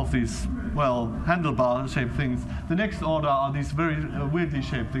some of these, well, handlebar-shaped things. The next order are these very weirdly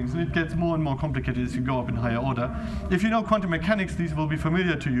shaped things, and it gets more and more complicated as you go up in higher order. If you know quantum mechanics, these will be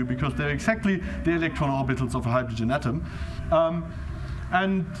familiar to you because they're exactly the electron orbitals of a hydrogen atom. For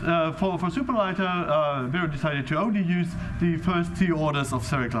Supraleiter, BeRo decided to only use the first 3 orders of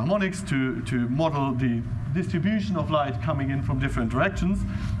spherical harmonics to model the distribution of light coming in from different directions,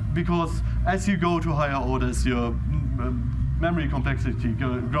 because as you go to higher orders, your memory complexity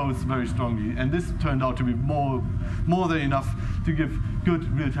grows very strongly, and this turned out to be more than enough to give good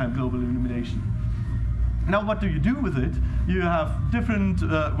real-time global illumination. Now, what do you do with it? You have different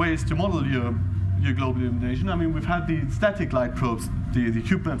ways to model your global illumination. I mean, we've had the static light probes, the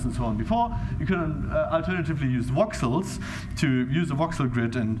cube maps and so on before. You can alternatively use voxels to use a voxel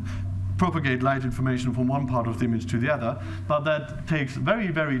grid and propagate light information from one part of the image to the other, but that takes very,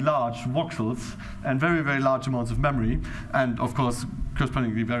 very large voxels and very, very large amounts of memory, and of course,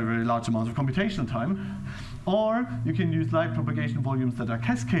 correspondingly very, very large amounts of computational time. Or you can use light propagation volumes that are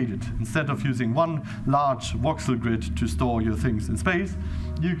cascaded. Instead of using one large voxel grid to store your things in space,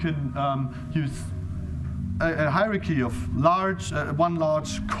 you can use a hierarchy of one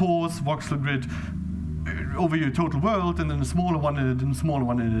large coarse voxel grid over your total world, and then a smaller one in it, and a smaller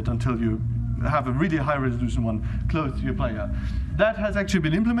one in it, until you have a really high resolution one close to your player. That has actually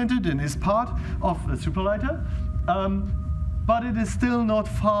been implemented and is part of a Supraleiter, but it is still not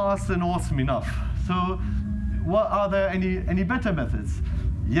fast and awesome enough. So, are there any better methods?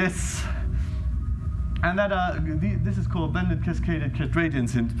 Yes. And this is called blended cascaded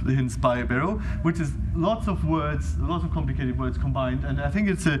radiance hints by BeRo, which is lots of words, lots of complicated words combined, and I think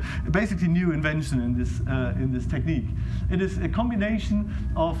it's a basically new invention in this technique. It is a combination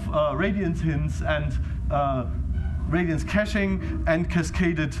of radiance hints and radiance caching and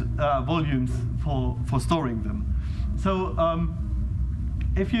cascaded volumes for storing them. So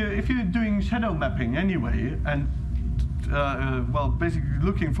if you're doing shadow mapping anyway, and well, basically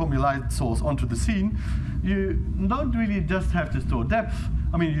looking from your light source onto the scene, you don't really just have to store depth.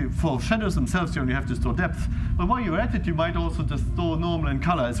 I mean, for shadows themselves, you only have to store depth. But while you're at it, you might also just store normal and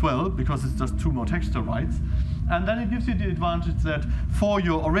color as well, because it's just 2 more texture writes. And then it gives you the advantage that for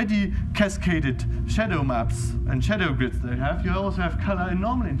your already cascaded shadow maps and shadow grids that you have, you also have color and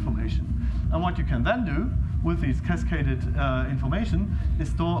normal information. And what you can then do with these cascaded information is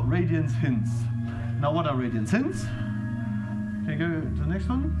store radiance hints. Now, what are radiance hints? Can you go to the next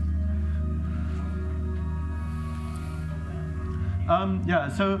one?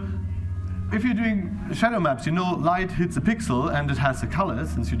 So if you're doing shadow maps, you know light hits a pixel and it has a color,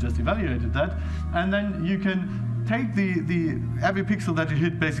 since you just evaluated that, and then you can take every pixel that you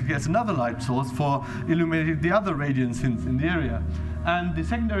hit basically as another light source for illuminating the other radiance hints in the area. And the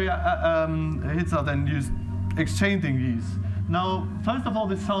secondary hits are then used exchanging these. Now, first of all,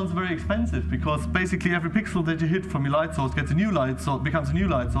 this sounds very expensive, because basically every pixel that you hit from your light source gets a new light source, becomes a new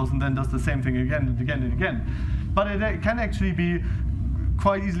light source, and then does the same thing again and again and again. But it can actually be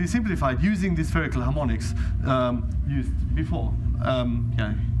quite easily simplified using the spherical harmonics used before.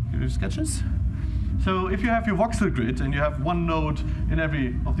 Sketches? So if you have your voxel grid and you have one node in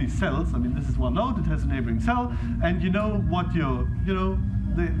every of these cells, I mean, this is one node, it has a neighboring cell, and you know what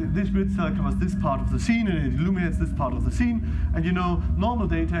this grid cell covers this part of the scene, and it illuminates this part of the scene, and you know normal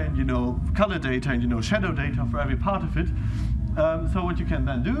data, and you know color data, and you know shadow data for every part of it. So what you can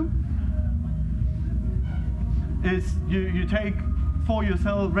then do is you take for your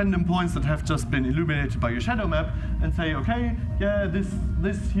cell random points that have just been illuminated by your shadow map, and say, okay, yeah,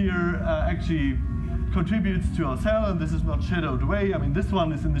 this here actually contributes to our cell, and this is not shadowed away. I mean, this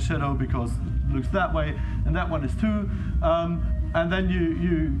one is in the shadow because it looks that way, and that one is too. And then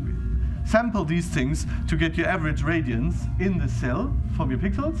you sample these things to get your average radiance in the cell from your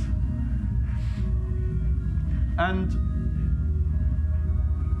pixels. And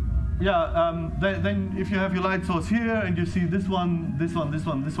yeah, then if you have your light source here and you see this one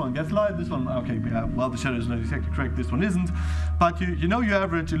gets light, this one, okay, yeah, well, the shadow is not exactly correct, this one isn't. But you know your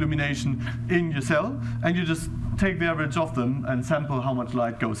average illumination in your cell, and you just take the average of them and sample how much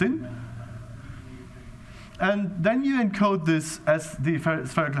light goes in. And then you encode this as the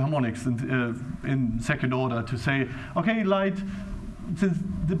spherical harmonics in second order to say, okay, light, since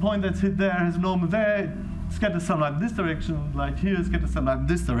the point that's hit there has normal there, scatters sunlight in this direction, light here scatters sunlight in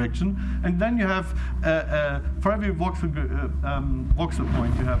this direction, and then you have, for every voxel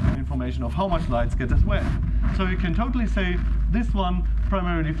point, you have information of how much light scatters where. So you can totally say this one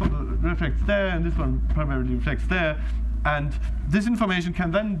primarily reflects there, and this one primarily reflects there, and this information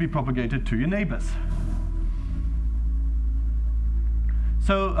can then be propagated to your neighbors.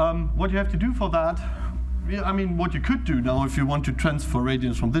 So what you have to do for that, I mean, what you could do now if you want to transfer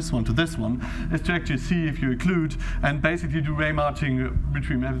radiance from this one to this one is to actually see if you occlude and basically do ray marching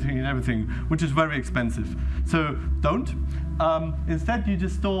between everything and everything, which is very expensive. So don't. Instead, you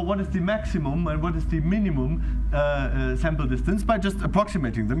just store what is the maximum and what is the minimum sample distance by just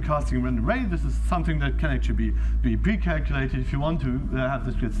approximating them, casting a random ray. This is something that can actually be pre-calculated if you want to have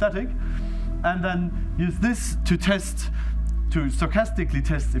this grid static. And then use this to test, to stochastically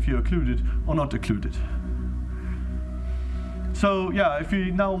test if you're occluded or not occluded. So yeah, if we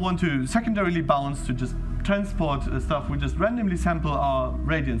now want to secondarily bounce to just transport stuff, we just randomly sample our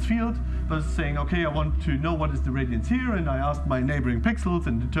radiance field by saying, okay, I want to know what is the radiance here, and I ask my neighboring pixels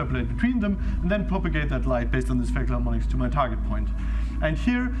and interpolate between them, and then propagate that light based on the spherical harmonics to my target point. And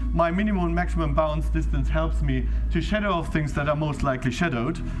here, my minimum and maximum bounce distance helps me to shadow off things that are most likely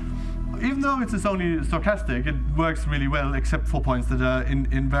shadowed. Even though it's only stochastic, it works really well, except for points that are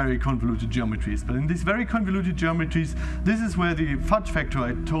in very convoluted geometries. But in these very convoluted geometries, this is where the fudge factor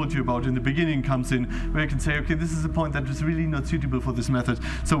I told you about in the beginning comes in, where you can say, okay, this is a point that is really not suitable for this method,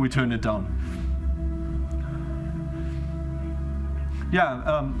 so we turn it down.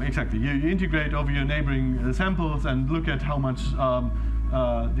 Yeah, exactly. You integrate over your neighboring samples and look at how much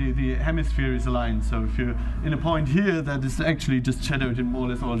the hemisphere is aligned. So if you're in a point here that is actually just shadowed in more or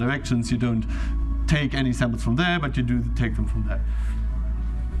less all directions, you don't take any samples from there, but you do take them from there.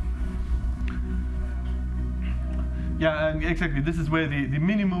 Yeah, and exactly. This is where the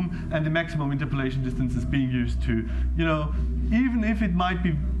minimum and the maximum interpolation distance is being used to, you know, even if it might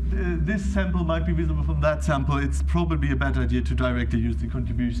be, this sample might be visible from that sample, it's probably a better idea to directly use the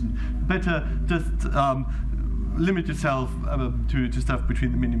contribution. Better just limit yourself to stuff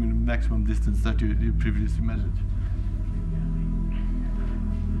between the minimum and maximum distance that you previously measured.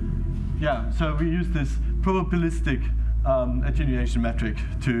 Yeah, so we use this probabilistic attenuation metric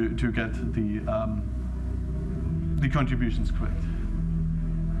to get the contributions correct.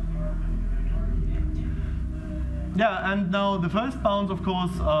 Yeah, and now the first bounds, of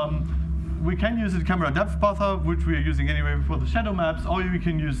course, we can use the camera depth buffer, which we are using anyway for the shadow maps, or we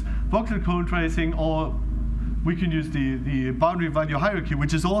can use voxel cold tracing, or we can use the boundary value hierarchy,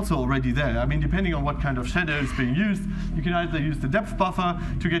 which is also already there. I mean, depending on what kind of shadow is being used, you can either use the depth buffer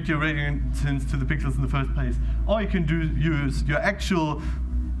to get your radiance to the pixels in the first place, or you can use your actual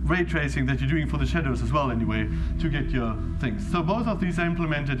ray tracing that you're doing for the shadows as well anyway to get your things. So both of these are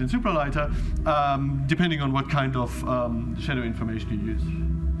implemented in Supraleiter, depending on what kind of shadow information you use.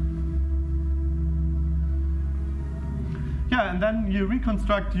 Yeah, and then you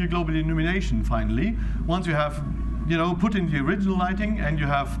reconstruct your global illumination finally. Once you have, you know, put in the original lighting and you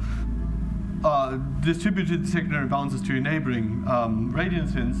have distributed secondary bounces to your neighboring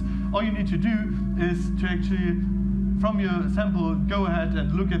radiance hints, all you need to do is to actually, from your sample, go ahead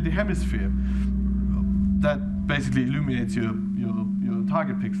and look at the hemisphere that basically illuminates your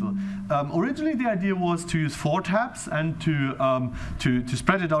target pixel. Originally, the idea was to use 4 taps and to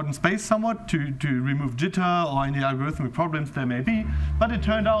spread it out in space somewhat, to remove jitter or any algorithmic problems there may be. But it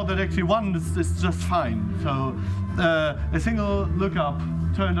turned out that actually 1 is just fine. So a single lookup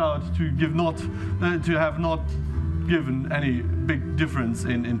turned out to give to have not given any big difference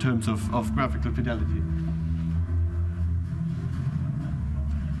in terms of graphical fidelity.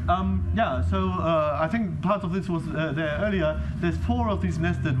 Yeah, so I think part of this was there earlier. There's 4 of these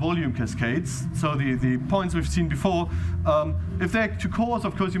nested volume cascades. So the points we've seen before, if they're too coarse,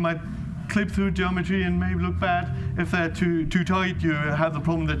 of course, you might clip through geometry and maybe look bad. If they're too tight, you have the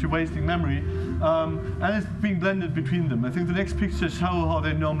problem that you're wasting memory. and it's being blended between them. I think the next pictures show how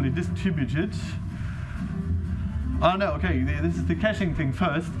they normally distribute it. Oh no, okay, this is the caching thing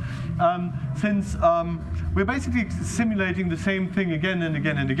first. Since we're basically simulating the same thing again and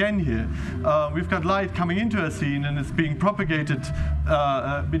again and again here. We've got light coming into a scene and it's being propagated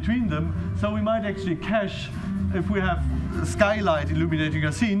between them, so we might actually cache. If we have skylight illuminating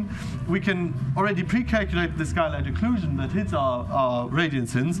a scene, we can already pre-calculate the skylight occlusion that hits our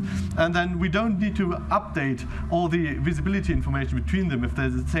radiance hints, and then we don't need to update all the visibility information between them if they're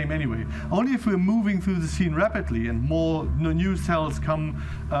the same anyway. Only if we're moving through the scene rapidly and more new cells come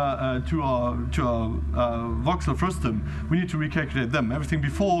to our voxel frustum, we need to recalculate them. Everything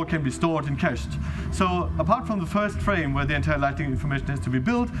before can be stored and cached. So apart from the first frame where the entire lighting information has to be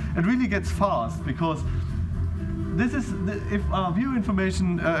built, it really gets fast, because this is if our view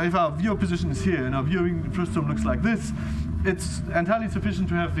information, if our viewer position is here and our viewing frustum looks like this, it's entirely sufficient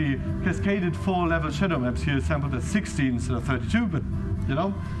to have the cascaded 4-level shadow maps here sampled at 16 instead of 32. But you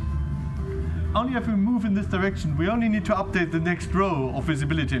know, only if we move in this direction, we only need to update the next row of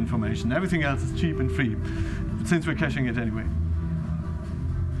visibility information. Everything else is cheap and free, since we're caching it anyway.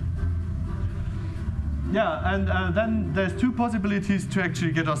 Yeah, and then there's two possibilities to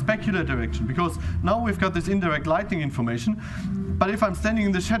actually get our specular direction, because now we've got this indirect lighting information, but if I'm standing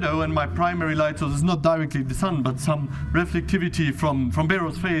in the shadow and my primary light source is not directly the sun, but some reflectivity from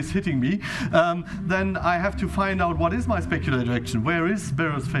BeRo's face hitting me, then I have to find out what is my specular direction, where is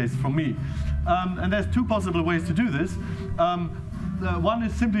BeRo's face from me. And there's two possible ways to do this. One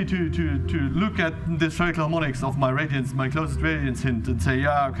is simply to look at the spherical harmonics of my radiance, my closest radiance hint, and say,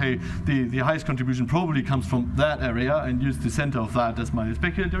 yeah, okay, the highest contribution probably comes from that area, and use the center of that as my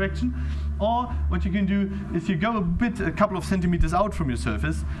specular direction. Or what you can do is you go a couple of centimeters out from your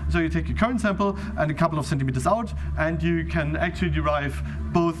surface. So you take your current sample and a couple of centimeters out, and you can actually derive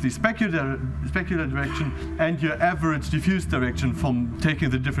both the specular direction and your average diffuse direction from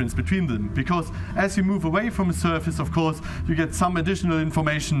taking the difference between them. Because as you move away from a surface, of course, you get some additional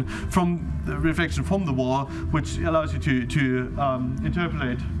information from the reflection from the wall, which allows you to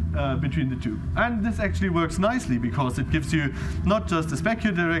interpolate between the two. And this actually works nicely, because it gives you not just the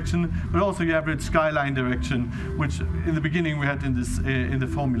specular direction, but also the average skyline direction, which in the beginning we had in this in the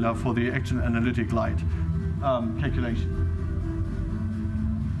formula for the actual analytic light calculation.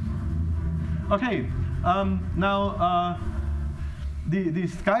 Okay, now the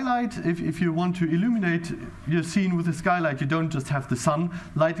skylight, if you want to illuminate your scene with a skylight, you don't just have the sun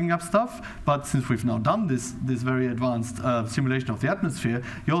lighting up stuff, but since we've now done this very advanced simulation of the atmosphere,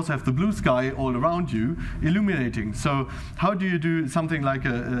 you also have the blue sky all around you illuminating. So how do you do something like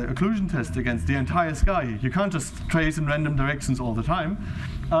a occlusion test against the entire sky? You can't just trace in random directions all the time.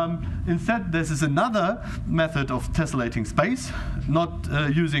 Instead, this is another method of tessellating space, not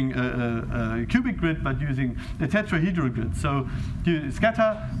using a cubic grid, but using a tetrahedral grid. So you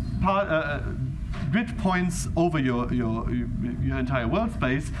scatter grid points over your entire world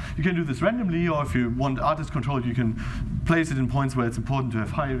space. You can do this randomly, or if you want artist control, you can place it in points where it's important to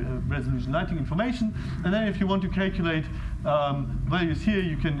have high resolution lighting information. And then if you want to calculate values here,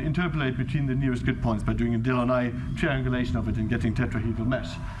 you can interpolate between the nearest grid points by doing a Delaunay triangulation of it and getting tetrahedral mesh.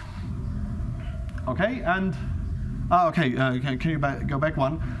 Okay, and can you go back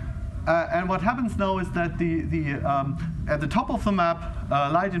one? And what happens now is that at the top of the map,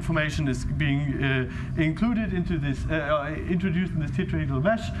 light information is being included into this, introduced in this tetrahedral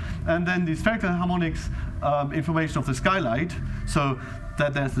mesh, and then the spherical harmonics information of the skylight, so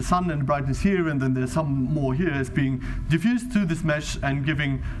that there's the sun and the brightness here, and then there's some more here, is being diffused through this mesh and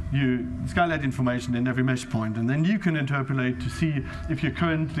giving you skylight information in every mesh point. And then you can interpolate to see if your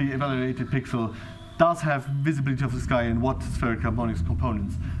currently evaluated pixel does have visibility of the sky and what spherical harmonics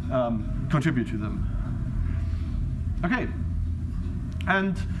components contribute to them. Okay,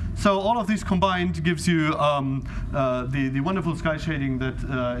 and so all of these combined gives you the wonderful sky shading that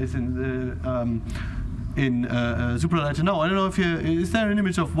is in Supraleiter now. I don't know if is there an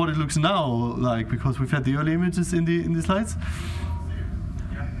image of what it looks now like, because we've had the early images in the slides.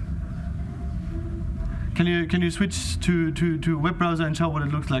 Can you switch to web browser and show what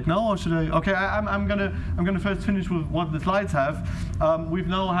it looks like now, or should I? Okay, I'm gonna first finish with what the slides have. We've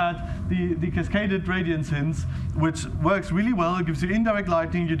now had the cascaded radiance hints, which works really well. It gives you indirect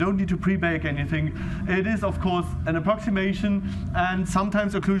lighting. You don't need to pre-bake anything. It is, of course, an approximation, and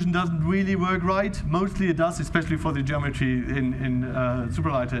sometimes occlusion doesn't really work right. Mostly it does, especially for the geometry in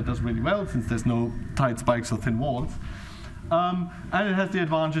Supraleiter. It does really well, since there's no tight spikes or thin walls. And it has the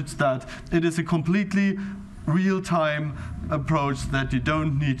advantage that it is a completely real-time approach that you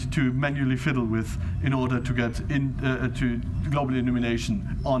don't need to manually fiddle with in order to get to global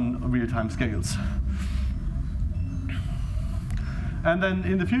illumination on real-time scales. And then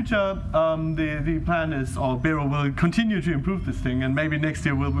in the future, the plan is, or BeRo will continue to improve this thing, and maybe next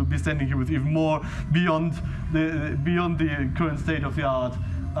year we'll be standing here with even more beyond the current state of the art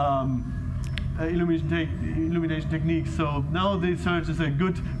illumination techniques. So now the search is a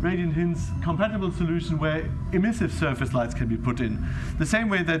good radiant hints compatible solution where emissive surface lights can be put in. The same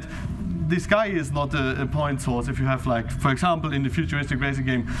way that the sky is not a point source. If you have, like, for example, in the futuristic racing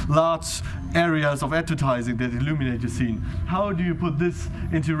game, large areas of advertising that illuminate your scene, how do you put this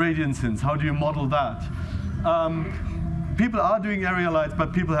into radiance hints? How do you model that? People are doing area lights,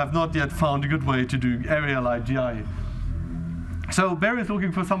 but people have not yet found a good way to do area light GI. So BeRo is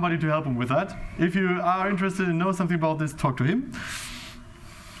looking for somebody to help him with that. If you are interested and know something about this, talk to him.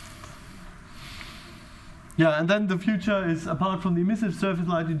 Yeah, and then the future is, apart from the emissive surface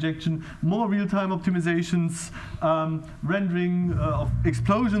light injection, more real-time optimizations, rendering of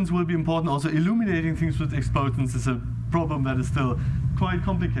explosions will be important. Also, illuminating things with explosions is a problem that is still quite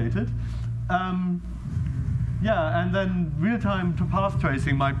complicated. Yeah, and then real-time path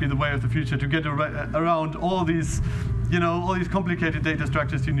tracing might be the way of the future to get around all these, all these complicated data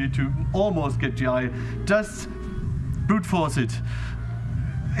structures you need to almost get GI. Just brute force it.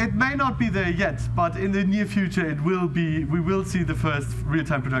 It may not be there yet, but in the near future it will be. We will see the first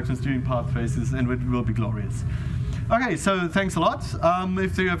real-time productions doing path traces, and it will be glorious. Okay, so thanks a lot.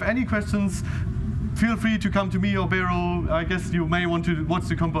 If you have any questions, feel free to come to me or BeRo. I guess you may want to watch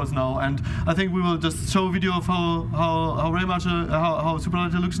the compos now, and I think we will just show a video of how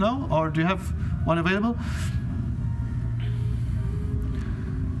Supraleiter looks now. Or do you have one available?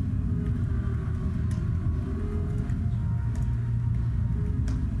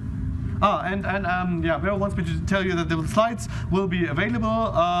 Yeah, BeRo wants me to tell you that the slides will be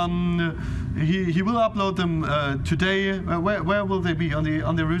available. He will upload them today. Where will they be? On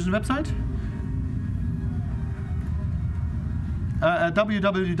the revision website? At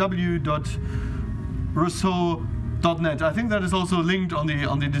www.rousseau.net. I think that is also linked on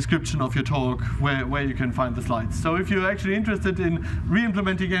the description of your talk, where you can find the slides. So if you're actually interested in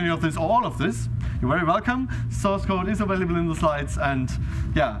re-implementing any of this or all of this, you're very welcome. Source code is available in the slides, and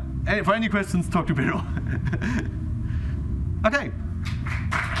yeah, for any questions, talk to BeRo. Okay.